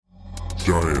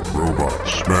Giant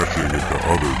robots smashing into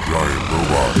other giant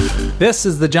robots. This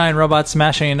is the Giant Robots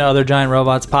Smashing into Other Giant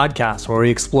Robots podcast, where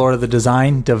we explore the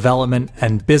design, development,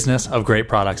 and business of great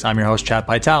products. I'm your host, Chad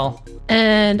Pytel.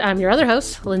 And I'm your other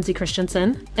host, Lindsay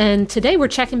Christensen. And today we're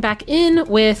checking back in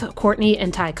with Courtney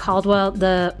and Ty Caldwell,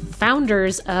 the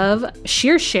founders of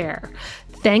ShearShare.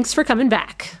 Thanks for coming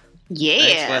back. Yeah.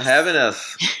 Thanks for having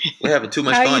us. We're having too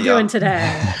much How fun, are you y'all. doing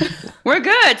today? We're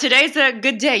good. Today's a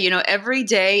good day. You know, every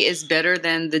day is better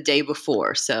than the day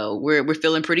before. So we're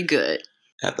feeling pretty good.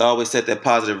 Have to always set that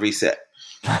positive reset.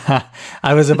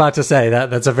 I was about to say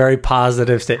that's a very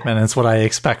positive statement. It's what I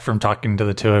expect from talking to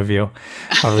the two of you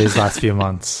over these last few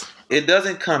months. It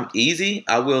doesn't come easy,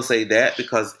 I will say that,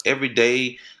 because every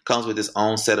day comes with its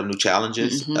own set of new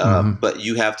challenges. But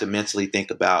you have to mentally think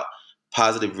about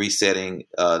positive resetting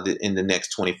in the next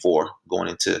 24 going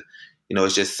into,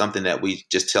 it's just something that we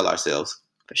just tell ourselves.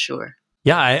 For sure.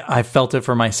 Yeah, I felt it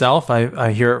for myself.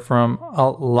 I hear it from a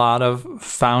lot of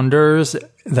founders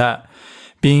that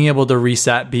being able to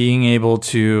reset, being able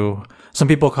to, some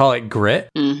people call it grit,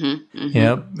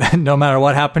 no matter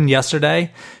what happened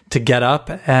yesterday, to get up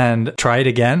and try it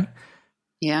again.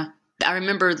 Yeah. I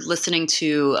remember listening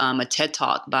to a TED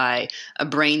Talk by a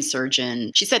brain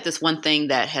surgeon. She said this one thing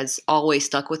that has always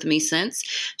stuck with me since.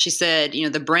 She said,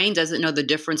 the brain doesn't know the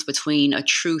difference between a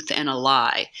truth and a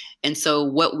lie. And so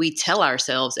what we tell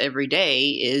ourselves every day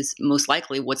is most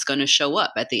likely what's going to show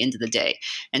up at the end of the day.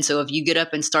 And so if you get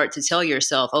up and start to tell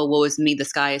yourself, oh, woe is me, the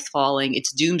sky is falling,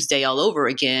 it's doomsday all over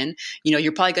again,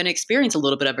 you're probably going to experience a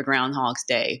little bit of a Groundhog's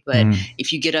Day. But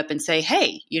if you get up and say,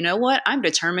 hey, you know what, I'm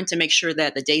determined to make sure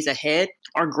that the days ahead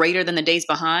are greater than the days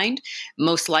behind,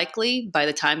 most likely by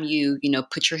the time you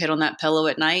put your head on that pillow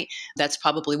at night, that's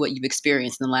probably what you've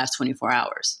experienced in the last 24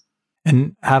 hours.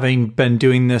 And having been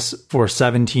doing this for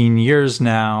 17 years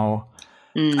now,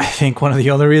 I think one of the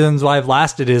only reasons why I've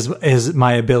lasted is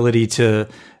my ability to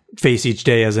face each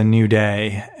day as a new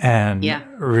day and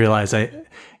realize I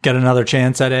get another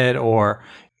chance at it or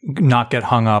not get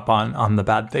hung up on the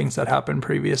bad things that happened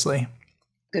previously.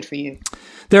 Good for you.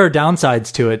 There are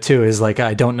downsides to it too, is like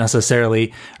I don't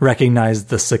necessarily recognize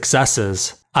the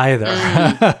successes either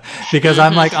because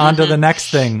I'm like on to the next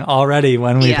thing already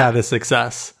when we've had a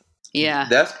success. Yeah.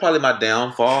 That's probably my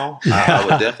downfall. I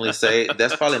would definitely say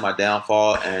that's probably my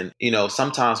downfall. And,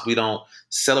 sometimes we don't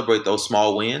celebrate those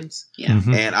small wins. Yeah.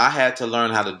 And I had to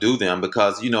learn how to do them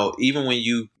because, even when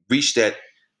you reach that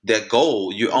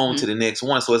goal, you're on to the next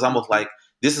one. So it's almost like,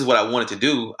 this is what I wanted to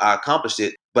do. I accomplished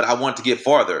it, but I want to get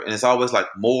farther. And it's always like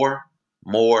more.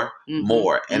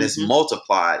 And it's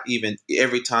multiplied even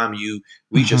every time you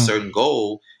reach a certain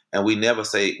goal. And we never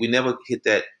hit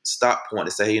that stop point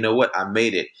and say, hey, you know what? I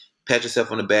made it. Pat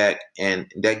yourself on the back, and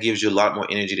that gives you a lot more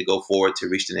energy to go forward to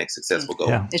reach the next successful goal.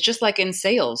 Yeah. It's just like in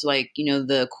sales,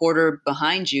 the quarter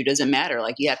behind you doesn't matter.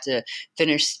 Like you have to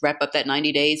wrap up that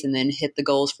 90 days and then hit the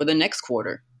goals for the next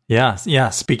quarter. Yeah.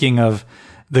 Yeah. Speaking of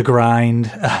the grind,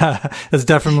 that's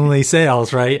definitely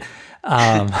sales, right?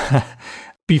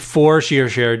 Before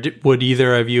ShearShare, would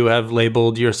either of you have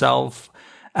labeled yourself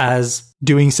as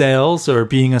doing sales or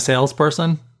being a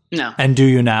salesperson? No. And do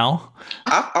you now?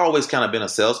 I've always kind of been a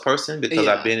salesperson because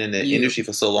I've been in the industry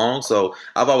for so long. So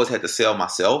I've always had to sell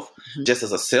myself just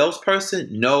as a salesperson,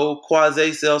 no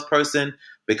quasi salesperson,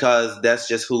 because that's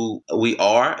just who we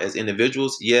are as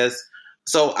individuals. Yes.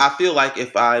 So I feel like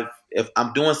if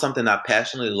I'm doing something I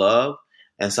passionately love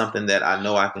and something that I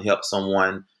know I can help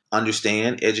someone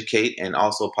understand, educate, and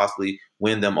also possibly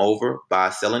win them over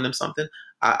by selling them something,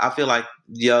 I feel like,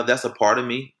 that's a part of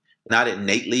me. Not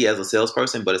innately as a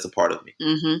salesperson, but it's a part of me.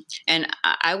 And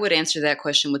I would answer that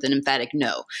question with an emphatic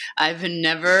no. I've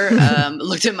never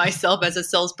looked at myself as a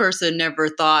salesperson, never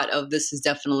thought of this is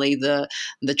definitely the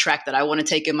track that I want to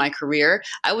take in my career.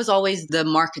 I was always the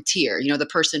marketeer, the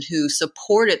person who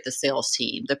supported the sales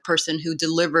team, the person who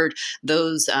delivered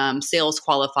those sales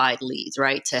qualified leads,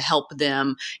 right, to help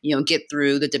them, get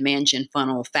through the demand gen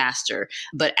funnel faster.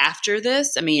 But after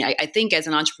this, I think as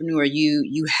an entrepreneur,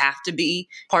 you have to be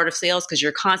part of sales because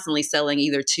you're constantly selling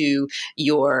either to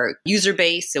your user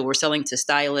base, so we're selling to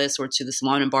stylists or to the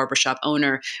salon and barbershop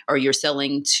owner, or you're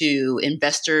selling to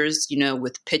investors,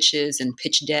 with pitches and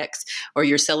pitch decks, or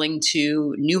you're selling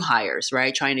to new hires,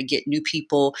 right? Trying to get new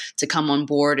people to come on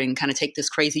board and kind of take this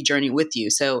crazy journey with you.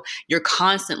 So you're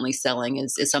constantly selling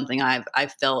is something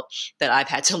I've felt that I've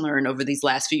had to learn over these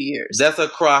last few years. That's a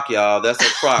crock, y'all. That's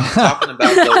a crock. Talking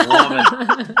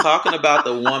about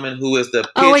the woman who is the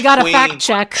pitch we got queen. a fact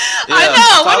check. I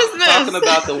know. What is this? Talking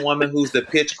about the woman who's the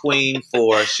pitch queen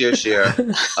for ShareShare.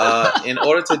 In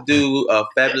order to do a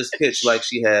fabulous pitch like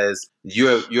she has,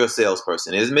 you're a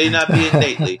salesperson. It may not be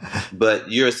innately,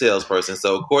 but you're a salesperson.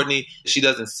 So Courtney, she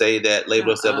doesn't say that,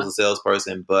 label herself as a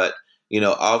salesperson, but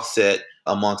Offset,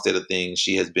 amongst other things,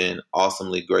 she has been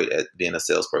awesomely great at being a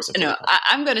salesperson. No,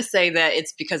 I'm going to say that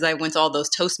it's because I went to all those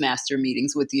Toastmaster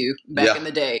meetings with you back in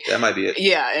the day. That might be it.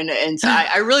 Yeah, and so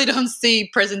I really don't see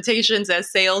presentations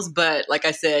as sales, but like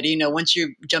I said, once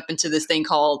you jump into this thing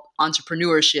called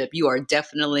entrepreneurship, you are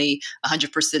definitely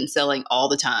 100% selling all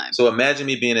the time. So imagine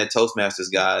me being at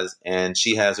Toastmasters, guys, and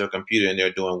she has her computer and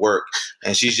they're doing work,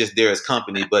 and she's just there as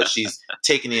company, but she's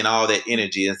taking in all that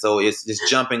energy, and so it's just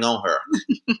jumping on her.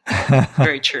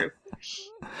 Very true.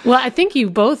 Well, I think you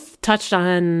both touched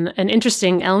on an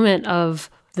interesting element of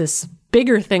this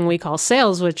bigger thing we call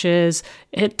sales, which is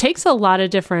it takes a lot of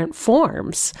different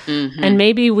forms. Mm-hmm. And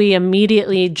maybe we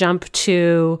immediately jump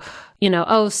to,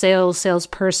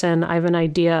 salesperson. I have an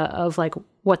idea of like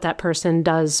what that person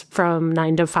does from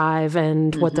 9 to 5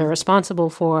 and what they're responsible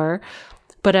for.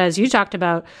 But as you talked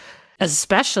about,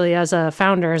 especially as a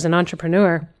founder, as an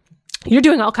entrepreneur, you're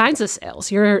doing all kinds of sales.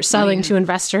 You're selling to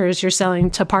investors. You're selling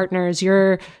to partners.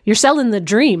 You're selling the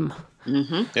dream.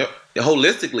 Mm-hmm. Yep.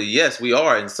 Holistically, yes, we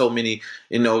are in so many,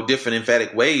 different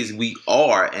emphatic ways. We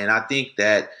are. And I think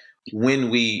that when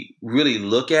we really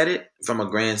look at it from a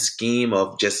grand scheme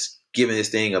of just giving this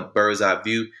thing a bird's eye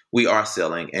view, we are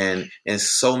selling. And in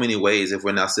so many ways, if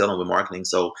we're not selling, we're marketing.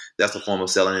 So that's a form of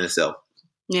selling in itself.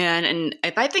 Yeah. And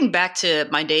if I think back to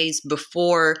my days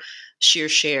before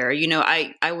ShareShare,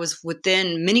 I was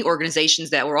within many organizations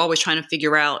that were always trying to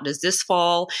figure out, does this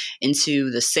fall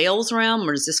into the sales realm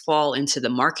or does this fall into the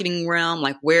marketing realm?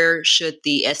 Like, where should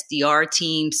the SDR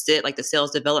team sit? Like the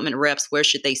sales development reps, where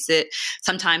should they sit?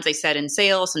 Sometimes they sat in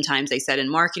sales, sometimes they sat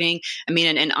in marketing. I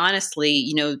mean, and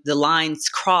honestly, the lines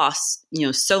cross,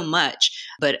 so much.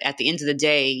 But at the end of the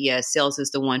day, sales is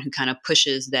the one who kind of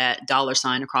pushes that dollar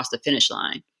sign across the finish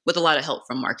line with a lot of help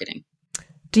from marketing.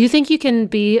 Do you think you can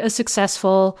be a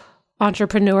successful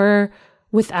entrepreneur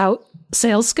without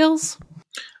sales skills?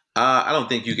 I don't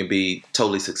think you can be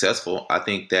totally successful. I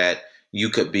think that you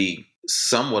could be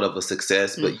somewhat of a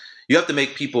success, but you have to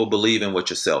make people believe in what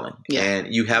you're selling. Yeah.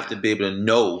 And you have to be able to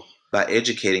know by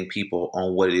educating people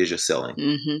on what it is you're selling.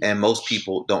 Mm-hmm. And most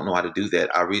people don't know how to do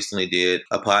that. I recently did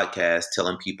a podcast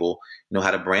telling people,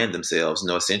 how to brand themselves.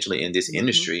 Essentially in this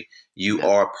industry, you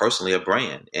are personally a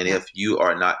brand. And if you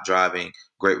are not driving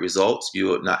great results,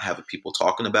 you are not having people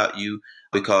talking about you,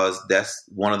 because that's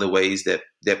one of the ways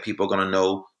that people are going to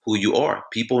know who you are.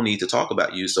 People need to talk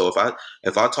about you. So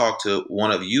if I talk to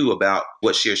one of you about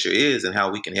what ShareShare is and how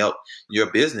we can help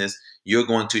your business, you're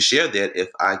going to share that if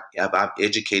I've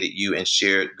educated you and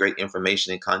shared great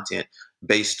information and content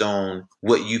based on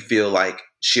what you feel like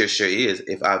ShareShare is.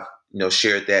 If I've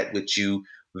shared that with you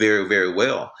very, very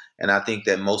well. And I think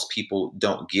that most people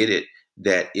don't get it,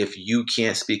 that if you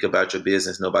can't speak about your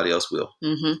business, nobody else will.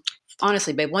 Mm-hmm.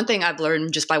 Honestly, babe, one thing I've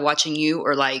learned just by watching you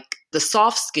are like the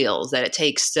soft skills that it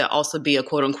takes to also be a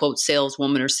quote unquote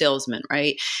saleswoman or salesman,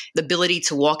 right? The ability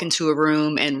to walk into a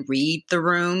room and read the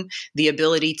room, the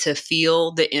ability to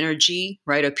feel the energy,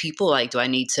 right, of people. Like, do I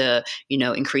need to,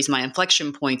 increase my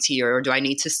inflection points here? Or do I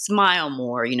need to smile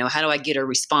more? How do I get a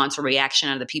response or reaction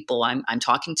out of the people I'm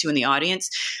talking to in the audience?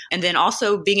 And then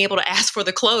also being able to ask for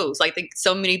the close. I think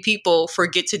so many people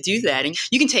forget to do that. And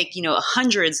you can take,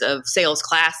 hundreds of sales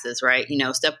classes, right?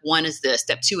 Step 1 is this,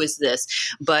 step 2 is this.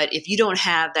 But if you don't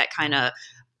have that kind of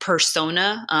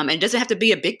persona, and it doesn't have to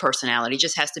be a big personality, it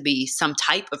just has to be some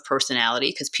type of personality,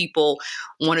 because people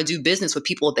want to do business with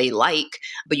people they like.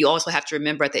 But you also have to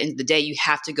remember at the end of the day, you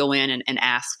have to go in and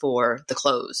ask for the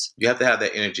close. You have to have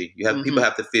that energy. People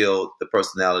have to feel the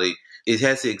personality. It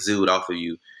has to exude off of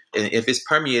you. And if it's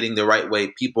permeating the right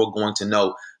way, people are going to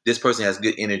know this person has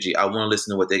good energy. I want to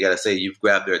listen to what they got to say. You've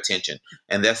grabbed their attention.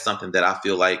 And that's something that I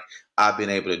feel like I've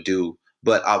been able to do.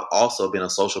 But I've also been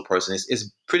a social person.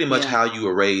 It's pretty much how you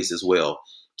were raised as well.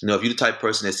 If you're the type of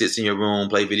person that sits in your room,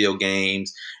 play video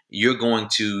games, you're going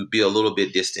to be a little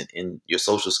bit distant in your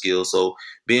social skills. So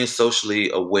being socially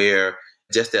aware,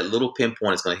 just that little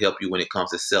pinpoint is going to help you when it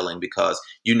comes to selling, because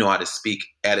you know how to speak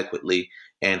adequately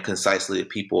and concisely to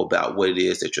people about what it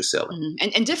is that you're selling. Mm-hmm.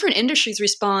 And different industries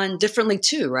respond differently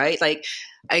too, right? Like,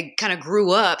 I kind of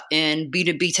grew up in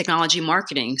B2B technology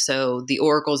marketing. So the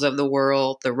Oracles of the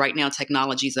world, the Right Now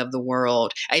Technologies of the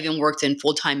world. I even worked in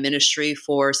full-time ministry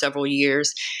for several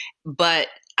years. But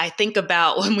I think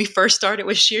about when we first started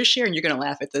with ShareShare, and you're going to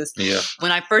laugh at this. Yeah.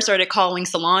 When I first started calling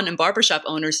salon and barbershop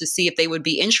owners to see if they would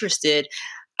be interested,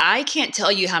 I can't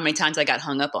tell you how many times I got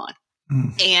hung up on.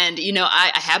 And,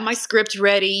 I had my script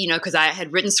ready, because I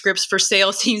had written scripts for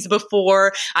sales teams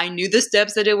before. I knew the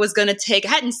steps that it was going to take. I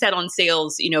hadn't sat on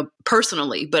sales,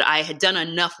 personally, but I had done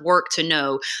enough work to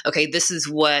know, okay, this is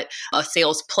what a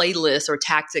sales playlist or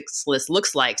tactics list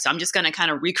looks like. So I'm just going to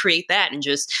kind of recreate that and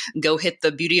just go hit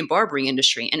the beauty and barbering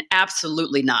industry. And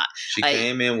absolutely not. She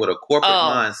came in with a corporate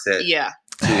mindset. Yeah.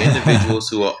 To individuals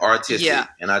who are artistic. Yeah.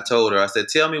 And I told her, I said,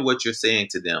 tell me what you're saying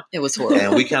to them. It was horrible.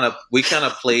 And we kind of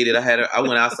played it. I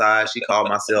went outside. She called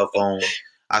my cell phone.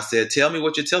 I said, tell me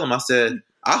what you're telling them. I said,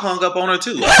 I hung up on her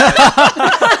too. He did.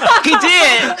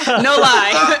 No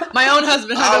lie. My own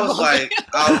husband hung up on her.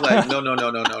 I was like, no.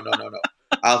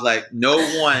 I was like, no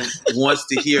one wants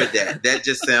to hear that. That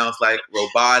just sounds like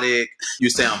robotic.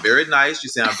 You sound very nice. You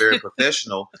sound very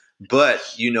professional. But,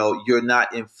 you're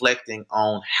not inflecting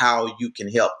on how you can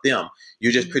help them.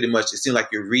 You're just pretty much, it seems like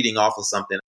you're reading off of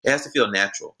something. It has to feel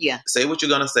natural. Yeah. Say what you're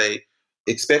going to say.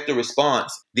 Expect a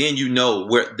response. Then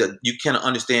where you kind of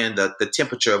understand the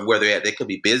temperature of where they're at. They could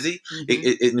be busy.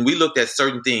 Mm-hmm. And we looked at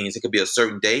certain things. It could be a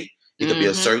certain day. It could be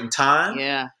a certain time.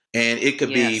 Yeah. And it could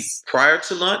be prior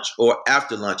to lunch or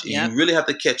after lunch. Yep. You really have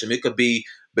to catch them. It could be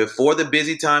before the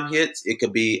busy time hits. It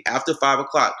could be after 5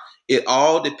 o'clock. It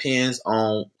all depends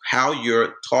on how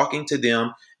you're talking to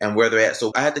them and where they're at.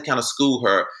 So I had to kind of school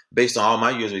her based on all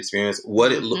my years of experience,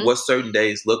 what certain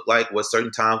days look like, what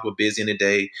certain times were busy in the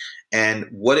day, and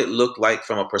what it looked like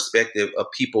from a perspective of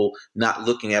people not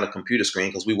looking at a computer screen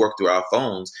because we work through our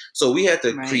phones. So we had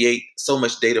to create so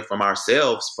much data from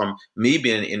ourselves, from me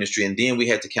being in the industry, and then we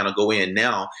had to kind of go in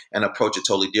now and approach it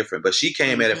totally different. But she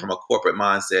came at it from a corporate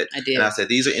mindset. And I said,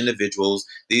 these are individuals.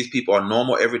 These people are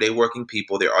normal, everyday working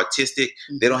people. They're artistic.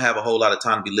 They don't have a whole lot of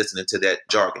time to be listening to that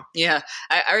jargon. Yeah.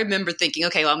 I remember thinking,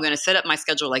 okay, well, I'm going to set up my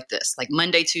schedule like this. Like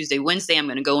Monday, Tuesday, Wednesday, I'm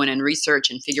going to go in and research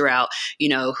and figure out,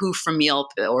 who from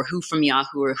Yelp or who from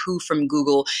Yahoo or who from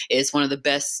Google is one of the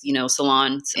best,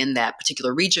 salons in that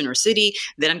particular region or city.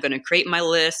 Then I'm going to create my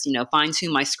list, fine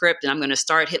tune my script, and I'm going to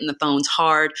start hitting the phones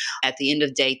hard at the end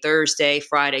of day, Thursday,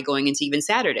 Friday, going into even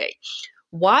Saturday.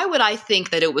 Why would I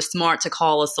think that it was smart to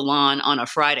call a salon on a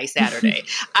Friday, Saturday?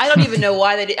 I don't even know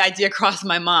why that idea crossed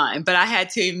my mind, but I had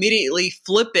to immediately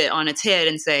flip it on its head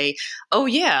and say, oh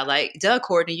yeah, like Doug,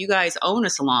 Courtney, you guys own a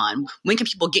salon. When can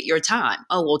people get your time?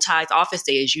 Oh, well, Ty's office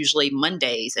day is usually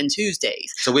Mondays and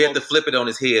Tuesdays. So we had to flip it on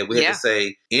its head. We had to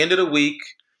say, end of the week,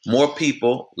 more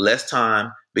people, less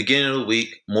time. Beginning of the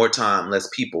week, more time, less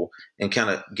people, and kind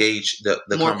of gauge the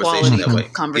conversation that way.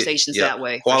 Conversations that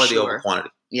way. Quality over quantity.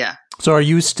 Yeah. So are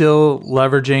you still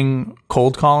leveraging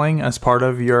cold calling as part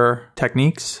of your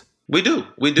techniques? We do,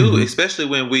 especially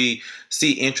when we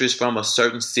see interest from a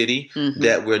certain city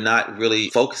that we're not really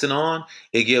focusing on.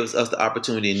 It gives us the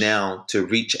opportunity now to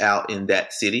reach out in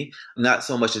that city, not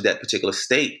so much in that particular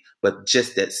state, but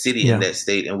just that city in that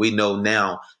state. And we know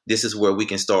now this is where we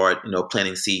can start,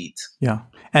 planting seeds. Yeah.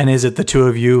 And is it the two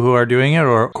of you who are doing it,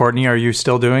 or Courtney, are you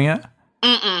still doing it?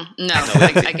 No,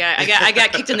 I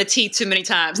got kicked in the teeth too many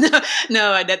times.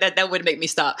 No, that would make me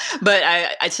stop. But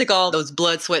I took all those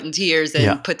blood, sweat, and tears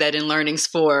and put that in learnings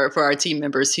for our team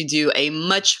members who do a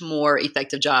much more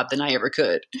effective job than I ever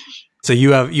could. So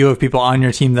you have people on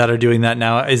your team that are doing that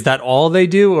now. Is that all they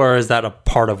do, or is that a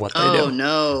part of what they do? Oh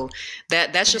no,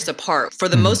 that's just a part. For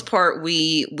the most part,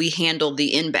 we handle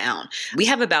the inbound. We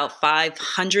have about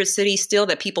 500 cities still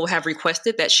that people have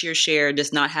requested that ShearShare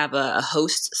does not have a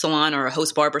host salon or a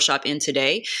host barbershop in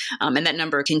today, and that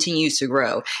number continues to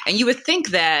grow. And you would think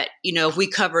that if we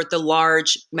covered the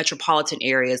large metropolitan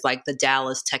areas like the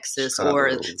Dallas, Texas,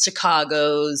 or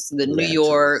Chicago's, the New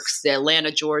Yorks, the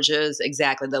Atlanta, Georgia's,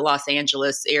 exactly, the Los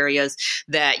Angeles areas,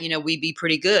 that we'd be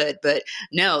pretty good. But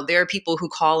no, there are people who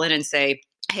call in and say,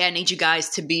 hey, I need you guys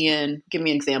to be in, give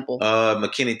me an example.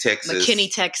 McKinney,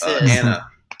 Texas. Anna.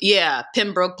 Yeah,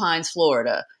 Pembroke Pines,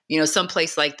 Florida.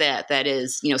 Someplace like that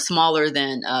is, smaller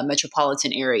than a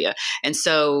metropolitan area. And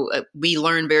so we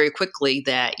learn very quickly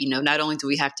that, not only do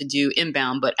we have to do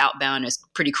inbound, but outbound is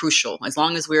pretty crucial. As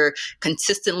long as we're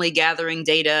consistently gathering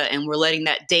data and we're letting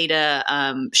that data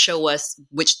show us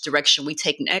which direction we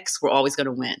take next, we're always going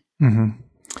to win. Mm-hmm.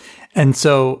 And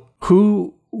so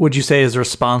who would you say is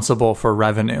responsible for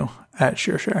revenue at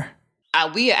ShearShare?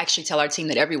 We actually tell our team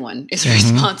that everyone is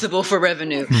responsible for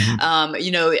revenue.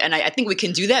 And I think we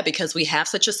can do that because we have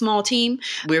such a small team.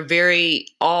 We're very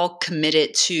all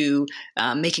committed to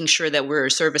making sure that we're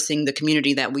servicing the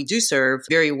community that we do serve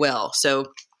very well.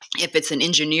 So If it's an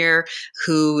engineer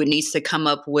who needs to come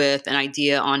up with an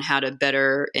idea on how to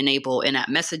better enable in-app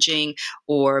messaging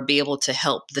or be able to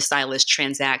help the stylist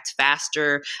transact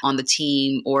faster on the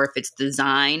team, or if it's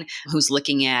design who's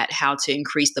looking at how to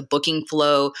increase the booking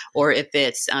flow, or if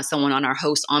it's someone on our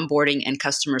host onboarding and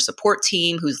customer support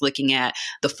team who's looking at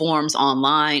the forms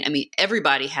online. I mean,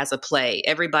 everybody has a play.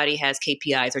 Everybody has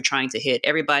KPIs they're trying to hit.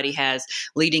 Everybody has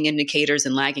leading indicators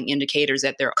and lagging indicators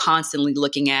that they're constantly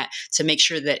looking at to make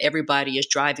sure that everybody is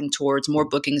driving towards more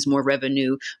bookings, more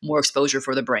revenue, more exposure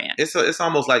for the brand. It's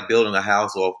almost like building a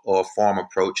house or a farm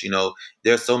approach.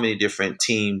 There's so many different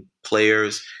team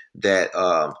players that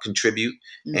contribute,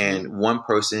 and one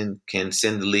person can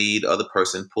send the lead, other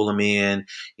person pull them in.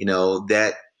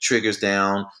 That triggers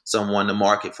down someone to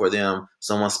market for them,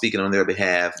 someone speaking on their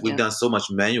behalf. We've done so much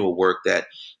manual work that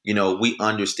we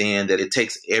understand that it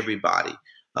takes everybody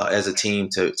as a team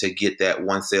to get that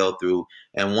one sale through.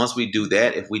 And once we do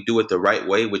that, if we do it the right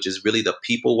way, which is really the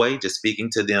people way, just speaking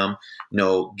to them,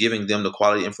 giving them the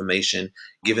quality information,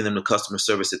 giving them the customer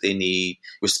service that they need,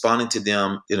 responding to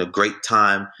them in a great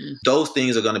time, those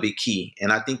things are going to be key.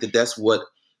 And I think that that's what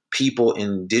people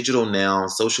in digital now,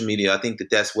 social media, I think that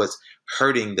that's what's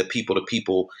hurting the people to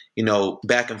people,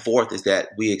 back and forth, is that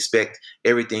we expect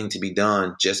everything to be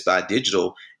done just by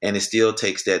digital. And it still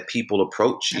takes that people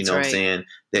approach, That's what right. I'm saying,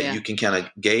 that you can kind of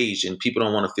gauge, and people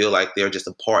don't want to feel like they're just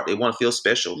a part. They want to feel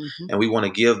special. And we want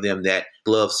to give them that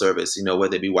glove service,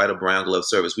 whether it be white or brown glove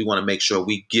service. We want to make sure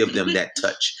we give them that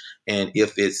touch. And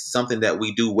if it's something that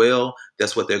we do well,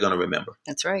 that's what they're going to remember.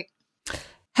 That's right.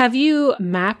 Have you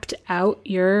mapped out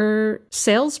your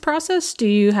sales process? Do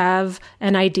you have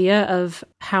an idea of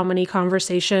how many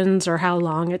conversations or how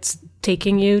long it's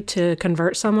taking you to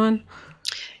convert someone?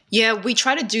 Yeah, we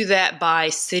try to do that by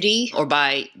city or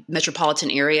by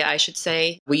metropolitan area, I should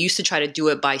say. We used to try to do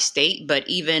it by state, but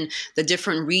even the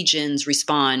different regions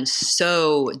respond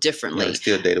so differently. It's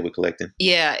still data we're collecting.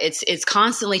 Yeah, it's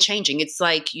constantly changing. It's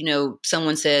like,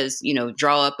 someone says,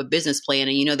 draw up a business plan,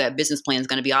 and that business plan is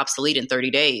going to be obsolete in 30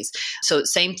 days. So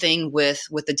same thing with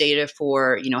the data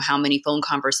for, how many phone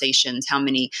conversations, how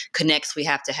many connects we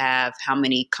have to have, how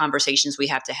many conversations we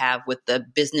have to have with the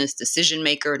business decision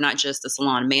maker, not just the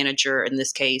salon manager in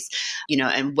this case,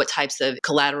 and what types of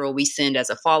collateral we send as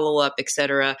a follow-up, et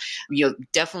cetera.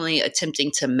 Definitely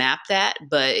attempting to map that,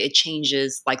 but it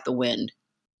changes like the wind.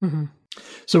 Mm-hmm.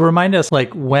 So remind us,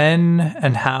 like, when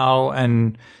and how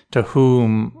and to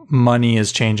whom money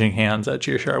is changing hands at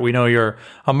Shearshare. We know you're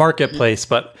a marketplace,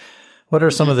 but what are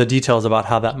some of the details about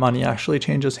how that money actually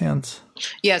changes hands?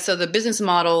 Yeah, so the business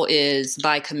model is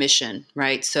by commission,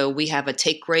 right? So we have a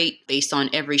take rate based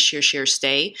on every Shearshare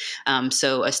stay.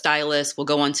 So a stylist will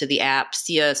go onto the app,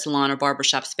 see a salon or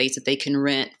barbershop space that they can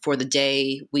rent for the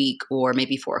day, week, or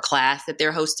maybe for a class that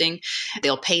they're hosting.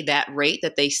 They'll pay that rate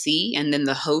that they see, and then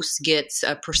the host gets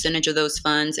a percentage of those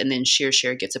funds, and then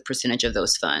Shearshare gets a percentage of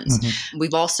those funds.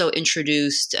 We've also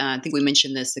introduced, I think we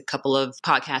mentioned this a couple of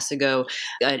podcasts ago,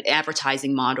 an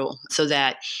advertising model so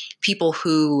that people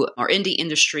who are in the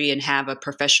industry and have a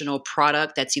professional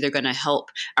product that's either going to help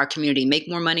our community make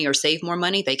more money or save more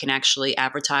money, they can actually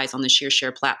advertise on the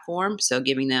Shearshare platform. So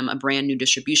giving them a brand new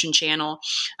distribution channel.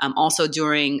 Also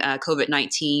during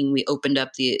COVID-19, we opened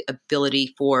up the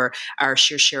ability for our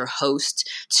Shearshare host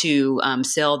to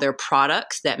sell their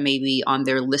products that may be on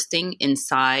their listing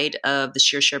inside of the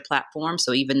Shearshare platform.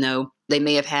 So even though they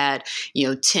may have had,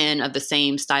 10 of the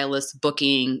same stylists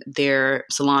booking their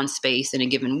salon space in a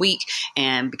given week.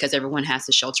 And because everyone has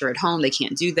to shelter at home, they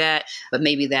can't do that. But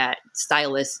maybe that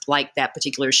stylist liked that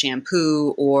particular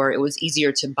shampoo, or it was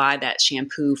easier to buy that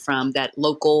shampoo from that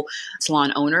local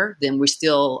salon owner. Then we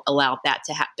still allowed that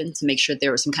to happen to make sure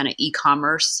there was some kind of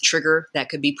e-commerce trigger that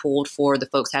could be pulled for the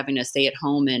folks having to stay at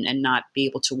home and not be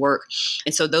able to work.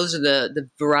 And so those are the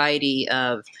variety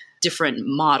of different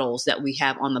models that we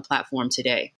have on the platform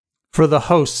today. For the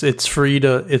hosts, it's free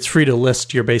to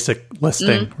list your basic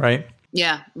listing, right?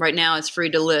 Yeah, right now it's free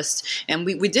to list. And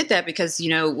we did that because,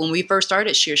 when we first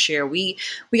started Shearshare,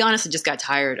 we honestly just got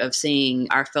tired of seeing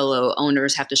our fellow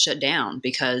owners have to shut down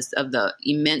because of the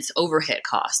immense overhead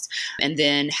costs. And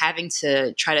then having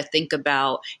to try to think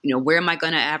about, where am I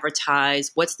going to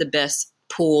advertise? What's the best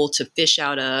pool to fish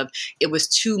out of? It was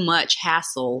too much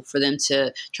hassle for them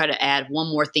to try to add one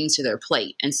more thing to their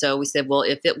plate. And so we said, well,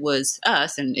 if it was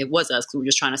us, and it was us because we were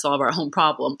just trying to solve our own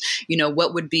problem,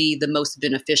 what would be the most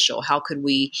beneficial? How could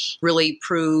we really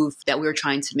prove that we were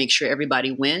trying to make sure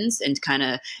everybody wins and kind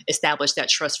of establish that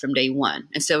trust from day one?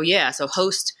 And so, so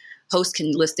hosts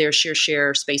can list their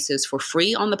Shearshare spaces for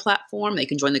free on the platform. They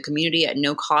can join the community at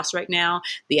no cost right now.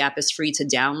 The app is free to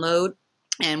download.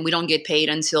 and we don't get paid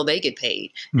until they get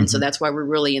paid. And so that's why we're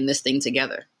really in this thing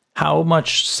together. How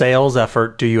much sales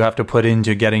effort do you have to put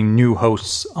into getting new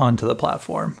hosts onto the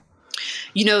platform?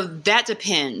 That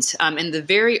depends. In the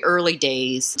very early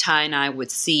days, Ty and I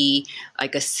would see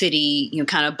like a city,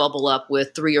 kind of bubble up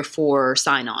with 3 or 4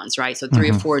 sign-ons, right? So 3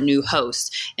 or 4 new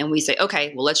hosts. And we say,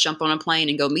 okay, well, let's jump on a plane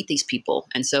and go meet these people.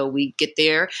 And so we get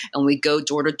there and we go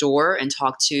door to door and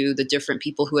talk to the different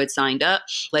people who had signed up,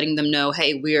 letting them know,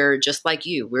 hey, we're just like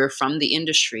you. We're from the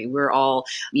industry. We're all,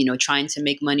 trying to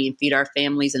make money and feed our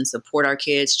families and support our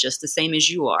kids just the same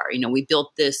as you are. We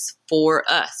built this for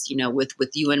us, with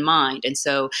you in mind. And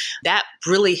so that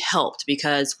really helped,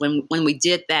 because when we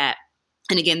did that,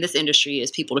 and again, this industry is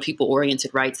people-to-people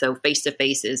oriented, right? So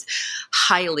face-to-face is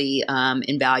highly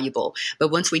invaluable.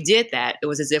 But once we did that, it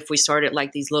was as if we started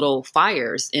like these little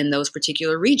fires in those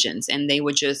particular regions, and they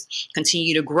would just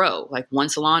continue to grow. Like one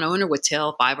salon owner would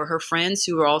tell 5 of her friends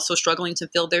who were also struggling to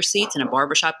fill their seats, and a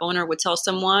barbershop owner would tell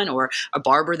someone, or a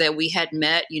barber that we had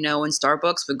met, in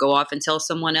Starbucks would go off and tell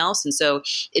someone else. And so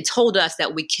it told us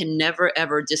that we can never,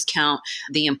 ever discount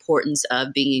the importance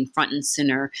of being front and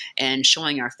center and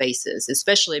showing our faces,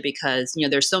 especially because,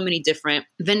 there's so many different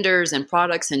vendors and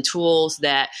products and tools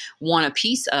that want a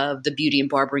piece of the beauty and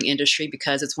barbering industry,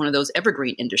 because it's one of those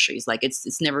evergreen industries. Like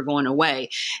it's never going away.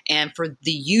 And for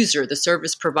the user, the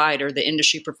service provider, the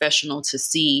industry professional to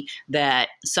see that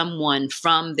someone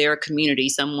from their community,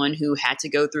 someone who had to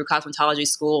go through cosmetology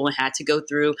school and had to go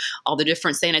through all the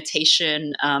different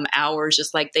sanitation hours,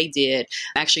 just like they did,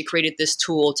 actually created this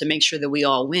tool to make sure that we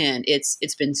all win.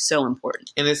 It's been so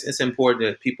important. And it's important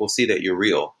that people see that you're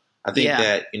real. I think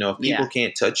that, if people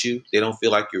can't touch you, they don't feel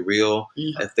like you're real.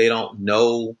 If they don't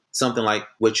know something like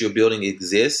what you're building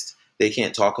exists, they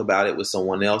can't talk about it with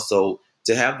someone else. So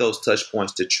to have those touch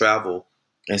points to travel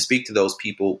and speak to those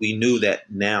people, we knew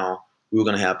that now we were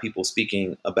going to have people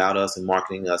speaking about us and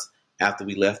marketing us after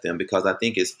we left them, because I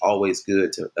think it's always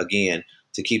good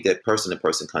to keep that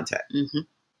person-to-person contact.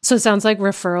 So it sounds like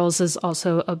referrals is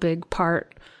also a big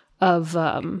part of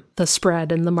the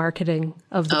spread and the marketing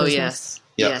of the business. Yes.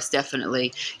 Yes,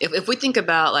 definitely. If we think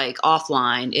about like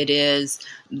offline, it is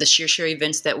the ShearShare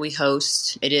events that we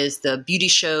host. It is the beauty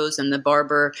shows and the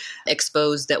barber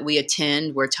expos that we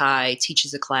attend, where Ty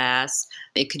teaches a class.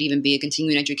 It could even be a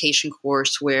continuing education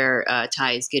course where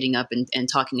Ty is getting up and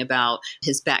talking about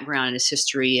his background and his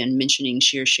history and mentioning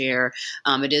ShearShare.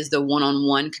 It is the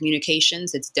one-on-one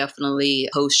communications. It's definitely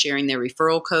hosts sharing their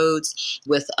referral codes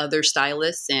with other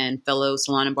stylists and fellow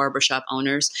salon and barbershop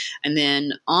owners. And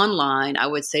then online, I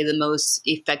would say the most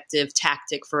effective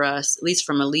tactic for us, at least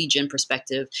from a lead gen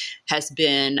perspective, has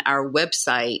been our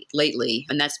website lately.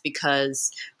 And that's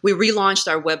because we relaunched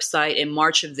our website in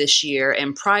March of this year.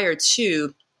 And prior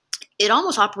to, it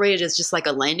almost operated as just like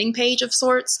a landing page of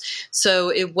sorts. So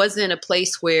it wasn't a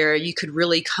place where you could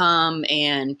really come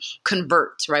and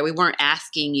convert, right? We weren't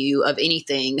asking you of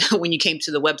anything when you came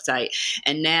to the website.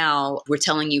 And now we're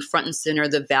telling you front and center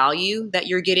the value that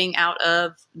you're getting out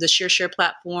of the ShearShare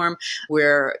platform.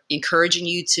 We're encouraging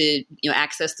you to,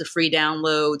 access the free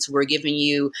downloads. We're giving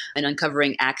you and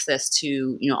uncovering access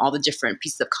to, all the different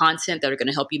pieces of content that are going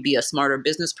to help you be a smarter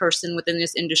business person within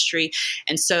this industry.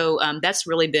 And so that's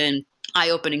really been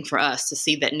eye-opening for us to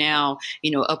see that now,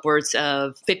 upwards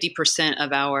of 50%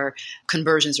 of our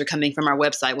conversions are coming from our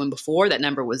website, when before that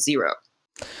number was 0.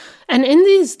 And in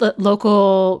these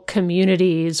local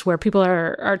communities where people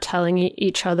are telling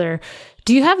each other,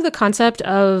 do you have the concept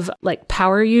of like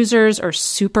power users or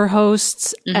super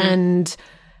hosts? And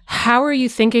how are you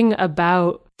thinking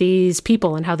about these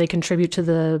people and how they contribute to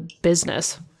the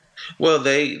business? Well,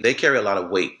 they carry a lot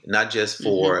of weight, not just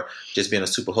for just being a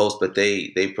super host, but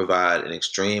they provide an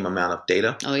extreme amount of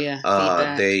data. Oh,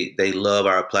 yeah. They love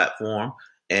our platform,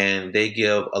 and they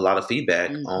give a lot of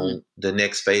feedback on the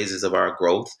next phases of our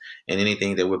growth and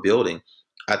anything that we're building.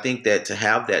 I think that to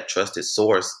have that trusted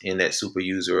source in that super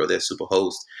user or that super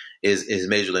host is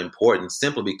majorly important,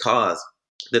 simply because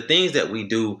the things that we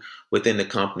do within the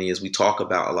company is we talk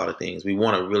about a lot of things. We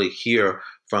want to really hear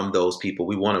from those people.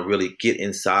 We want to really get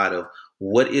inside of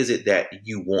what is it that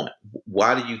you want?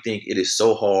 Why do you think it is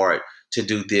so hard to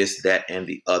do this, that, and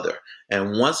the other?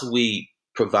 And once we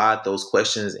provide those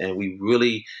questions and we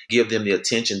really give them the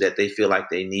attention that they feel like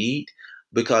they need,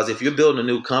 because if you're building a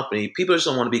new company, people just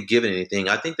don't want to be given anything.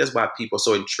 I think that's why people are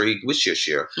so intrigued with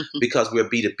ShearShare, because we're a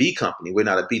B2B company. We're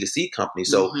not a B2C company.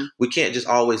 So we can't just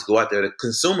always go out there. The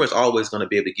consumer is always going to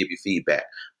be able to give you feedback.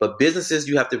 But businesses,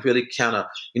 you have to really kind of,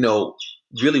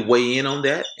 really weigh in on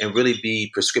that and really be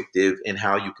prescriptive in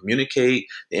how you communicate,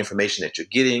 the information that you're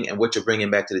getting, and what you're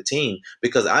bringing back to the team.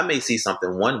 Because I may see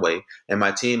something one way and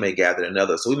my team may gather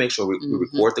another. So we make sure we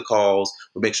record the calls.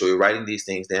 We make sure we're writing these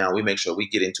things down. We make sure we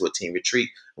get into a team retreat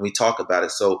and we talk about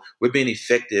it. So we're being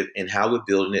effective in how we're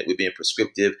building it. We're being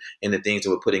prescriptive in the things that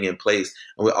we're putting in place.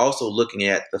 And we're also looking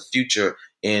at the future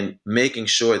and making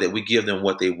sure that we give them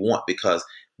what they want, because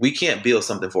we can't build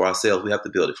something for ourselves. We have to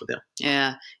build it for them.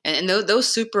 Yeah. And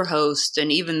those super hosts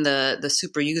and even the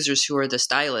super users who are the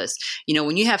stylists,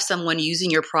 when you have someone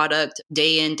using your product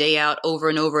day in, day out, over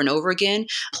and over and over again,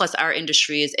 plus our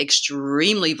industry is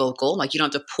extremely vocal. Like, you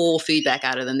don't have to pull feedback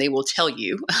out of them. They will tell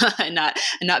you and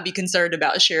not be concerned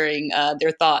about sharing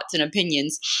their thoughts and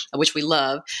opinions, which we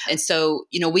love. And so,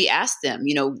 we ask them,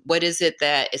 what is it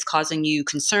that is causing you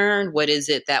concern? What is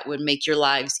it that would make your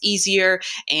lives easier?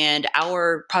 And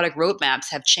our product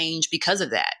roadmaps have changed because of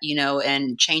that,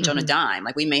 and change on a dime.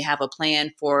 Like, we may have a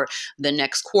plan for the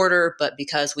next quarter, but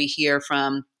because we hear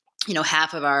from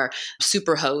half of our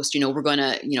super hosts, we're going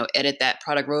to, edit that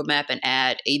product roadmap and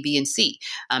add A, B, and C.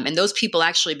 And those people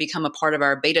actually become a part of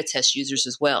our beta test users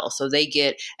as well. So they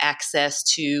get access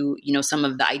to, some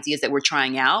of the ideas that we're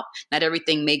trying out. Not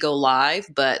everything may go live,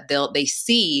 but they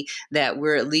see that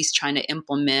we're at least trying to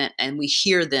implement, and we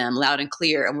hear them loud and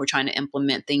clear, and we're trying to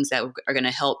implement things that are going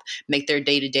to help make their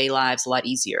day-to-day lives a lot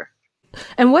easier.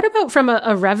 And what about from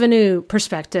a revenue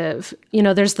perspective?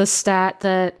 There's the stat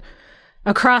that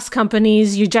across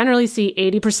companies, you generally see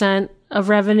 80% of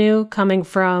revenue coming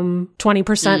from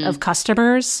 20% of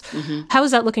customers. How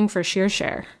is that looking for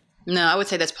ShearShare? No, I would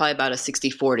say that's probably about a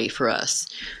 60-40 for us.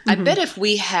 I bet if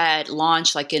we had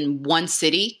launched like in one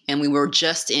city and we were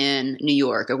just in New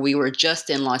York or we were just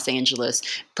in Los Angeles,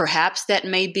 perhaps that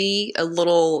may be a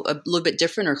little bit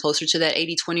different or closer to that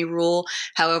 80-20 rule.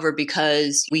 However,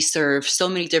 because we serve so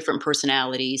many different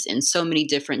personalities and so many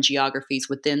different geographies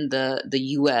within the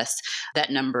U.S.,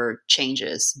 that number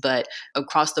changes. But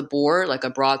across the board, like a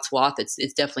broad swath,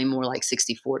 it's definitely more like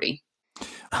 60-40.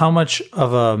 How much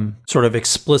of a sort of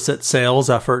explicit sales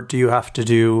effort do you have to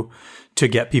do to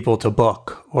get people to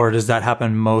book? Or does that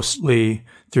happen mostly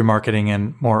through marketing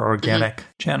and more organic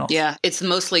channels? Yeah, it's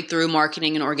mostly through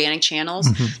marketing and organic channels.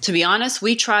 To be honest,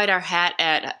 we tried our hat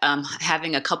at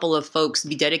having a couple of folks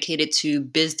be dedicated to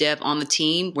biz dev on the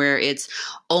team, where it's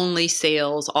only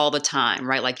sales all the time,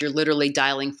 right? Like, you're literally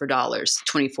dialing for dollars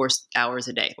 24 hours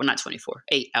a day. Well, not 24,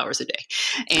 8 hours a day.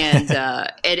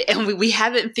 And we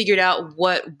haven't figured out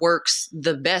what works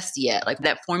the best yet. Like,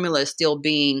 that formula is still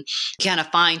being kind of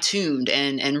fine-tuned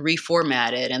and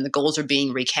reformatted, and the goals are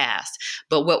being recast.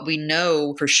 But what we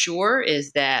know for sure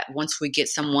is that once we get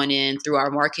someone in through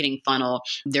our marketing funnel,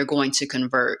 they're going to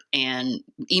convert. And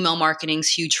email marketing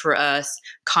is huge for us.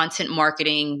 Content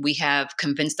marketing, we have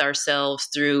convinced ourselves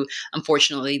through,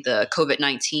 unfortunately, the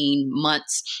COVID-19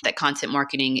 months that content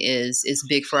marketing is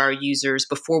big for our users.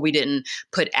 Before, we didn't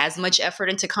put as much effort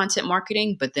into content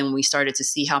marketing, but then we started to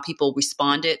see how people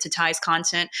responded to Ty's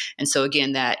content. And so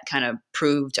again, that kind of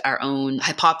proved our own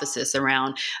hypothesis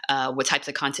around what types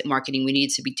of content marketing we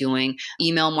need to be doing.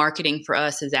 Email marketing for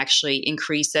us has actually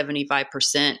increased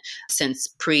 75% since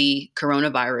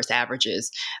pre-coronavirus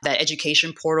averages. That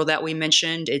education portal that we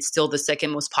mentioned, it's still the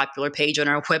second most popular page on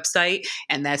our website,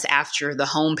 and that's after the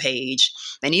home page.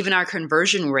 And even our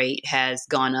conversion rate has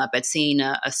gone up. It's seen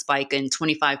a spike in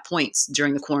 25 points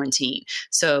during the quarantine.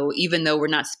 So even though we're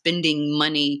not spending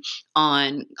money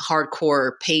on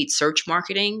hardcore paid search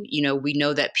marketing, we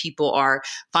know that people are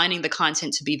finding the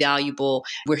content to be valuable.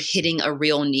 We're hitting a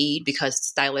real need because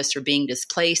stylists are being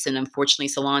displaced, and unfortunately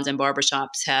salons and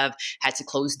barbershops have had to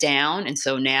close down. And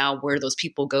so now, where do those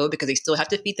people go? Because they still have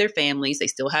to feed their families, they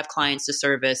still have clients to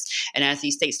service. And as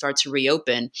these states start to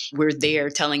reopen, we're there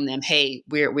telling them, hey,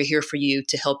 we're here for you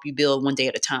to help you build one day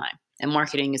at a time. And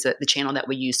marketing is the channel that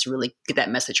we use to really get that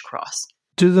message across.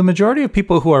 Do the majority of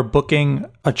people who are booking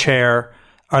a chair,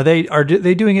 are they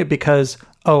doing it because,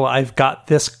 oh, I've got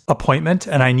this appointment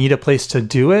and I need a place to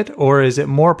do it? Or is it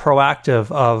more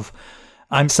proactive of,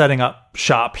 I'm setting up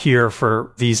shop here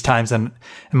for these times and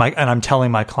I'm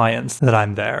telling my clients that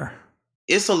I'm there?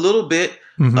 It's a little bit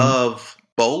of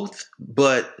both,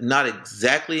 but not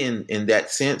exactly in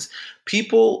that sense.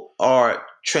 People are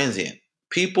transient.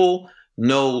 People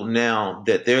know now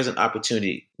that there's an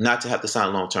opportunity not to have to sign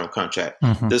a long-term contract.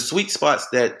 The sweet spots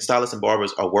that stylists and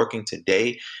barbers are working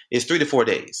today is 3 to 4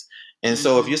 days. And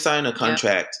so if you're signing a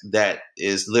contract that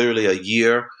is literally a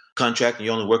year contract and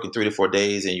you're only working 3 to 4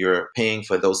 days and you're paying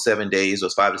for those 7 days,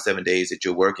 those 5 to 7 days that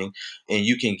you're working, and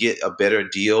you can get a better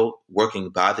deal working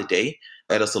by the day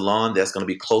at a salon that's going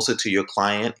to be closer to your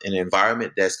client, an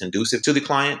environment that's conducive to the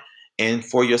client, and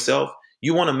for yourself,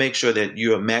 you want to make sure that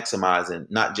you're maximizing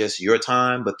not just your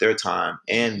time, but their time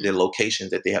and the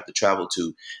locations that they have to travel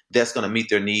to. That's going to meet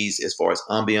their needs as far as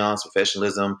ambiance,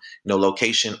 professionalism,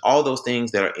 location, all those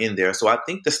things that are in there. So I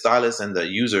think the stylists and the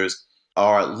users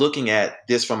are looking at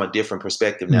this from a different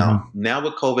perspective now. Now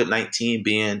with COVID-19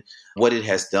 being what it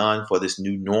has done for this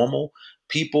new normal,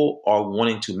 people are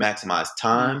wanting to maximize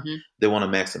time. They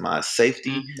want to maximize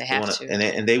safety. They have to.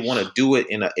 And they want to do it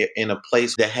in a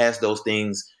place that has those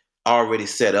things already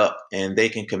set up, and they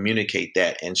can communicate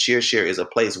that. And ShareShare is a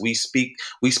place we speak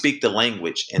the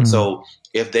language. And so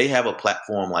if they have a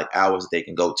platform like ours that they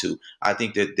can go to, I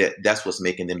think that's what's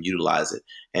making them utilize it.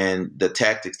 And the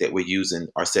tactics that we're using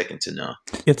are second to none.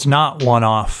 It's not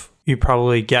one-off. You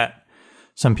probably get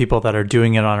some people that are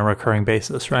doing it on a recurring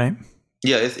basis, right?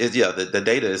 Yeah, the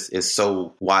data is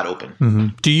so wide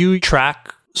open. Do you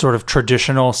track sort of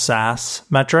traditional SaaS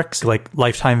metrics like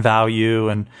lifetime value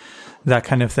and that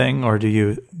kind of thing, or do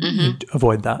you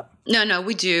avoid that? No,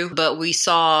 we do. But we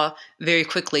saw very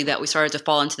quickly that we started to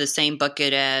fall into the same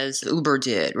bucket as Uber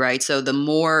did, right? So the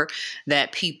more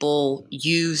that people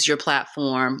use your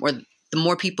platform, or the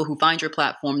more people who find your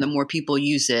platform, the more people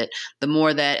use it, the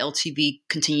more that LTV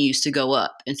continues to go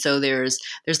up. And so there's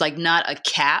like not a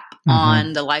cap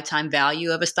on the lifetime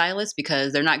value of a stylist,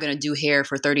 because they're not going to do hair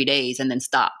for 30 days and then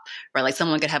stop, right? Like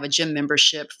someone could have a gym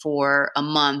membership for a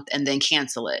month and then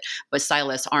cancel it, but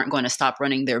stylists aren't going to stop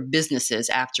running their businesses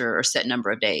after a set number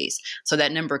of days. So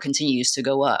that number continues to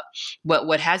go up. But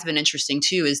what has been interesting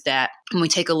too is that when we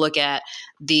take a look at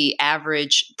the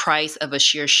average price of a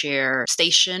ShareShare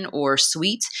station or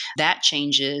suite, that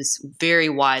changes very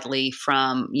widely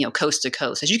from coast to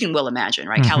coast, as you can well imagine,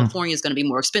 right? California is going to be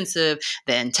more expensive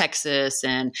than Texas,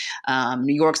 and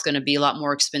New York's going to be a lot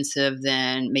more expensive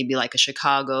than maybe like a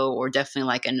Chicago or definitely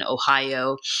like an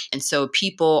Ohio. And so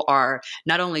people are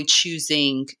not only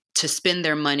choosing to spend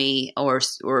their money or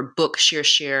book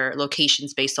ShareShare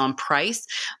locations based on price,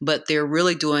 but they're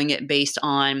really doing it based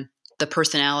on the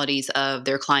personalities of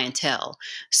their clientele.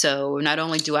 So not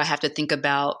only do I have to think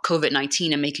about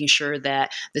COVID-19 and making sure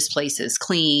that this place is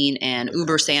clean and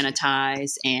uber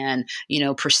sanitized and,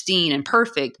 pristine and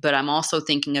perfect, but I'm also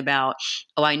thinking about,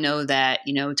 I know that,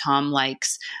 Tom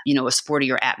likes, a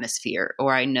sportier atmosphere,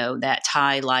 or I know that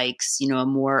Ty likes, a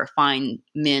more fine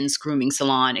men's grooming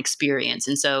salon experience.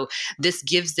 And so this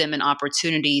gives them an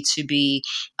opportunity to be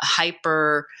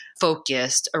hyper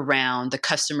focused around the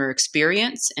customer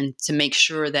experience and to make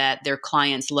sure that their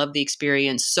clients love the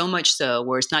experience, so much so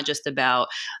where it's not just about,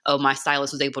 my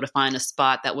stylist was able to find a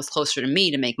spot that was closer to me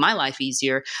to make my life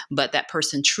easier, but that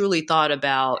person truly thought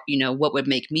about, what would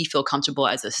make me feel comfortable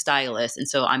as a stylist. And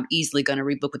so I'm easily going to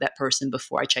rebook with that person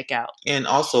before I check out. And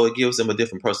also it gives them a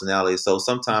different personality. So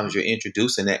sometimes you're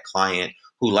introducing that client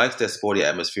who likes that sporty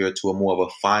atmosphere to a more of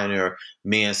a finer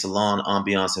men's salon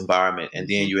ambiance environment. And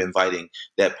then you're inviting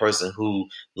that person who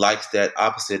likes that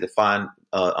opposite, the fine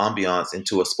ambiance,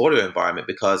 into a sportier environment,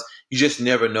 because you just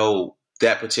never know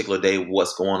that particular day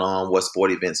what's going on, what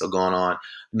sport events are going on,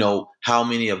 how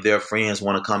many of their friends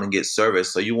want to come and get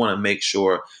service. So you want to make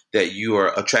sure that you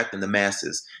are attracting the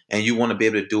masses, and you want to be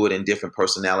able to do it in different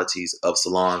personalities of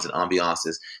salons and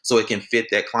ambiances so it can fit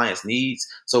that client's needs.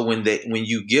 So when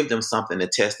you give them something to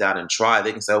test out and try,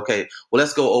 they can say, okay, well,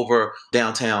 let's go over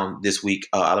downtown this week.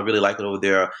 I really like it over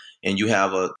there. And you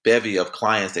have a bevy of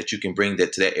clients that you can bring to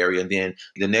that area. And then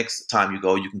the next time you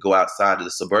can go outside to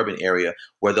the suburban area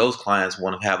where those clients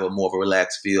want to have a more of a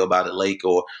relaxed feel by the lake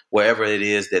or wherever it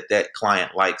is that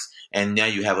client likes. And now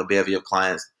you have a bevy of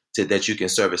clients that you can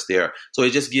service there. So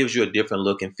it just gives you a different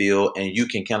look and feel, and you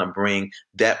can kind of bring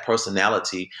that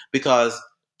personality, because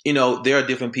there are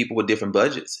different people with different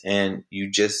budgets, and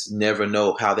you just never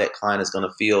know how that client is going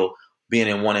to feel being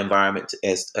in one environment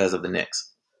as of the next.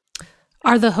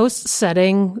 Are the hosts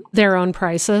setting their own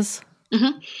prices?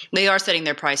 They are setting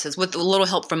their prices with a little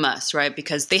help from us, right?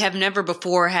 Because they have never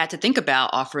before had to think about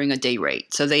offering a day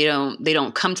rate. So they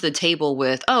don't come to the table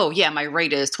with, oh yeah, my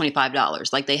rate is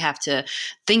 $25. Like they have to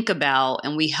think about,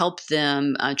 and we help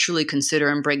them truly consider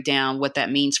and break down what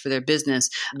that means for their business,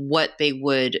 what they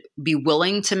would be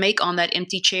willing to make on that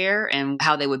empty chair, and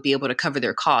how they would be able to cover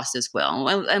their costs as well.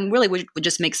 And really would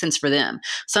just make sense for them.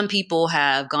 Some people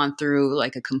have gone through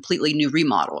like a completely new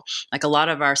remodel. Like a lot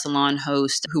of our salon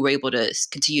hosts who were able to to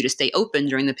continue to stay open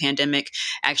during the pandemic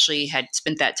actually had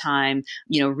spent that time,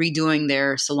 redoing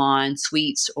their salon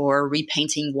suites or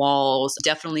repainting walls,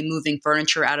 definitely moving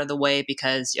furniture out of the way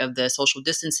because of the social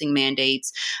distancing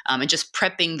mandates, and just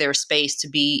prepping their space to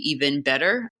be even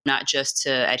better, not just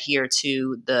to adhere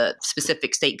to the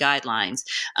specific state guidelines.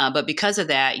 But because of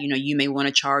that, you may want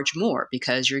to charge more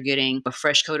because you're getting a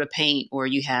fresh coat of paint, or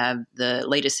you have the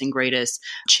latest and greatest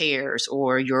chairs,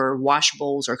 or your wash